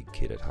really a big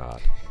kid at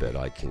heart, but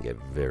I can get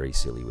very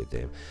silly with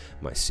them.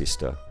 My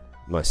sister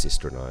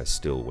and I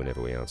still,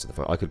 whenever we answer the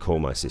phone, I could call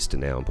my sister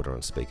now and put her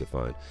on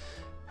speakerphone.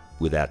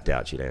 Without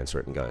doubt, she'd answer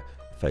it and go,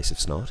 "Face of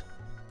snot."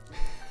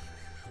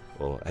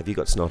 Or, "Have you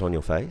got snot on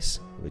your face?"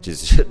 Which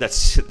is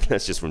that's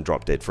just from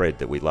Drop Dead Fred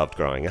that we loved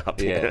growing up.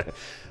 Yeah.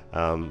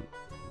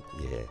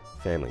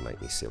 Family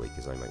make me silly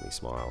because they make me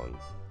smile, and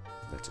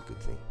that's a good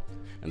thing.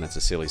 And that's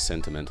a silly,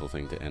 sentimental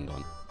thing to end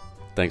on.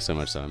 Thanks so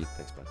much, Simon.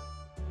 Thanks, bud.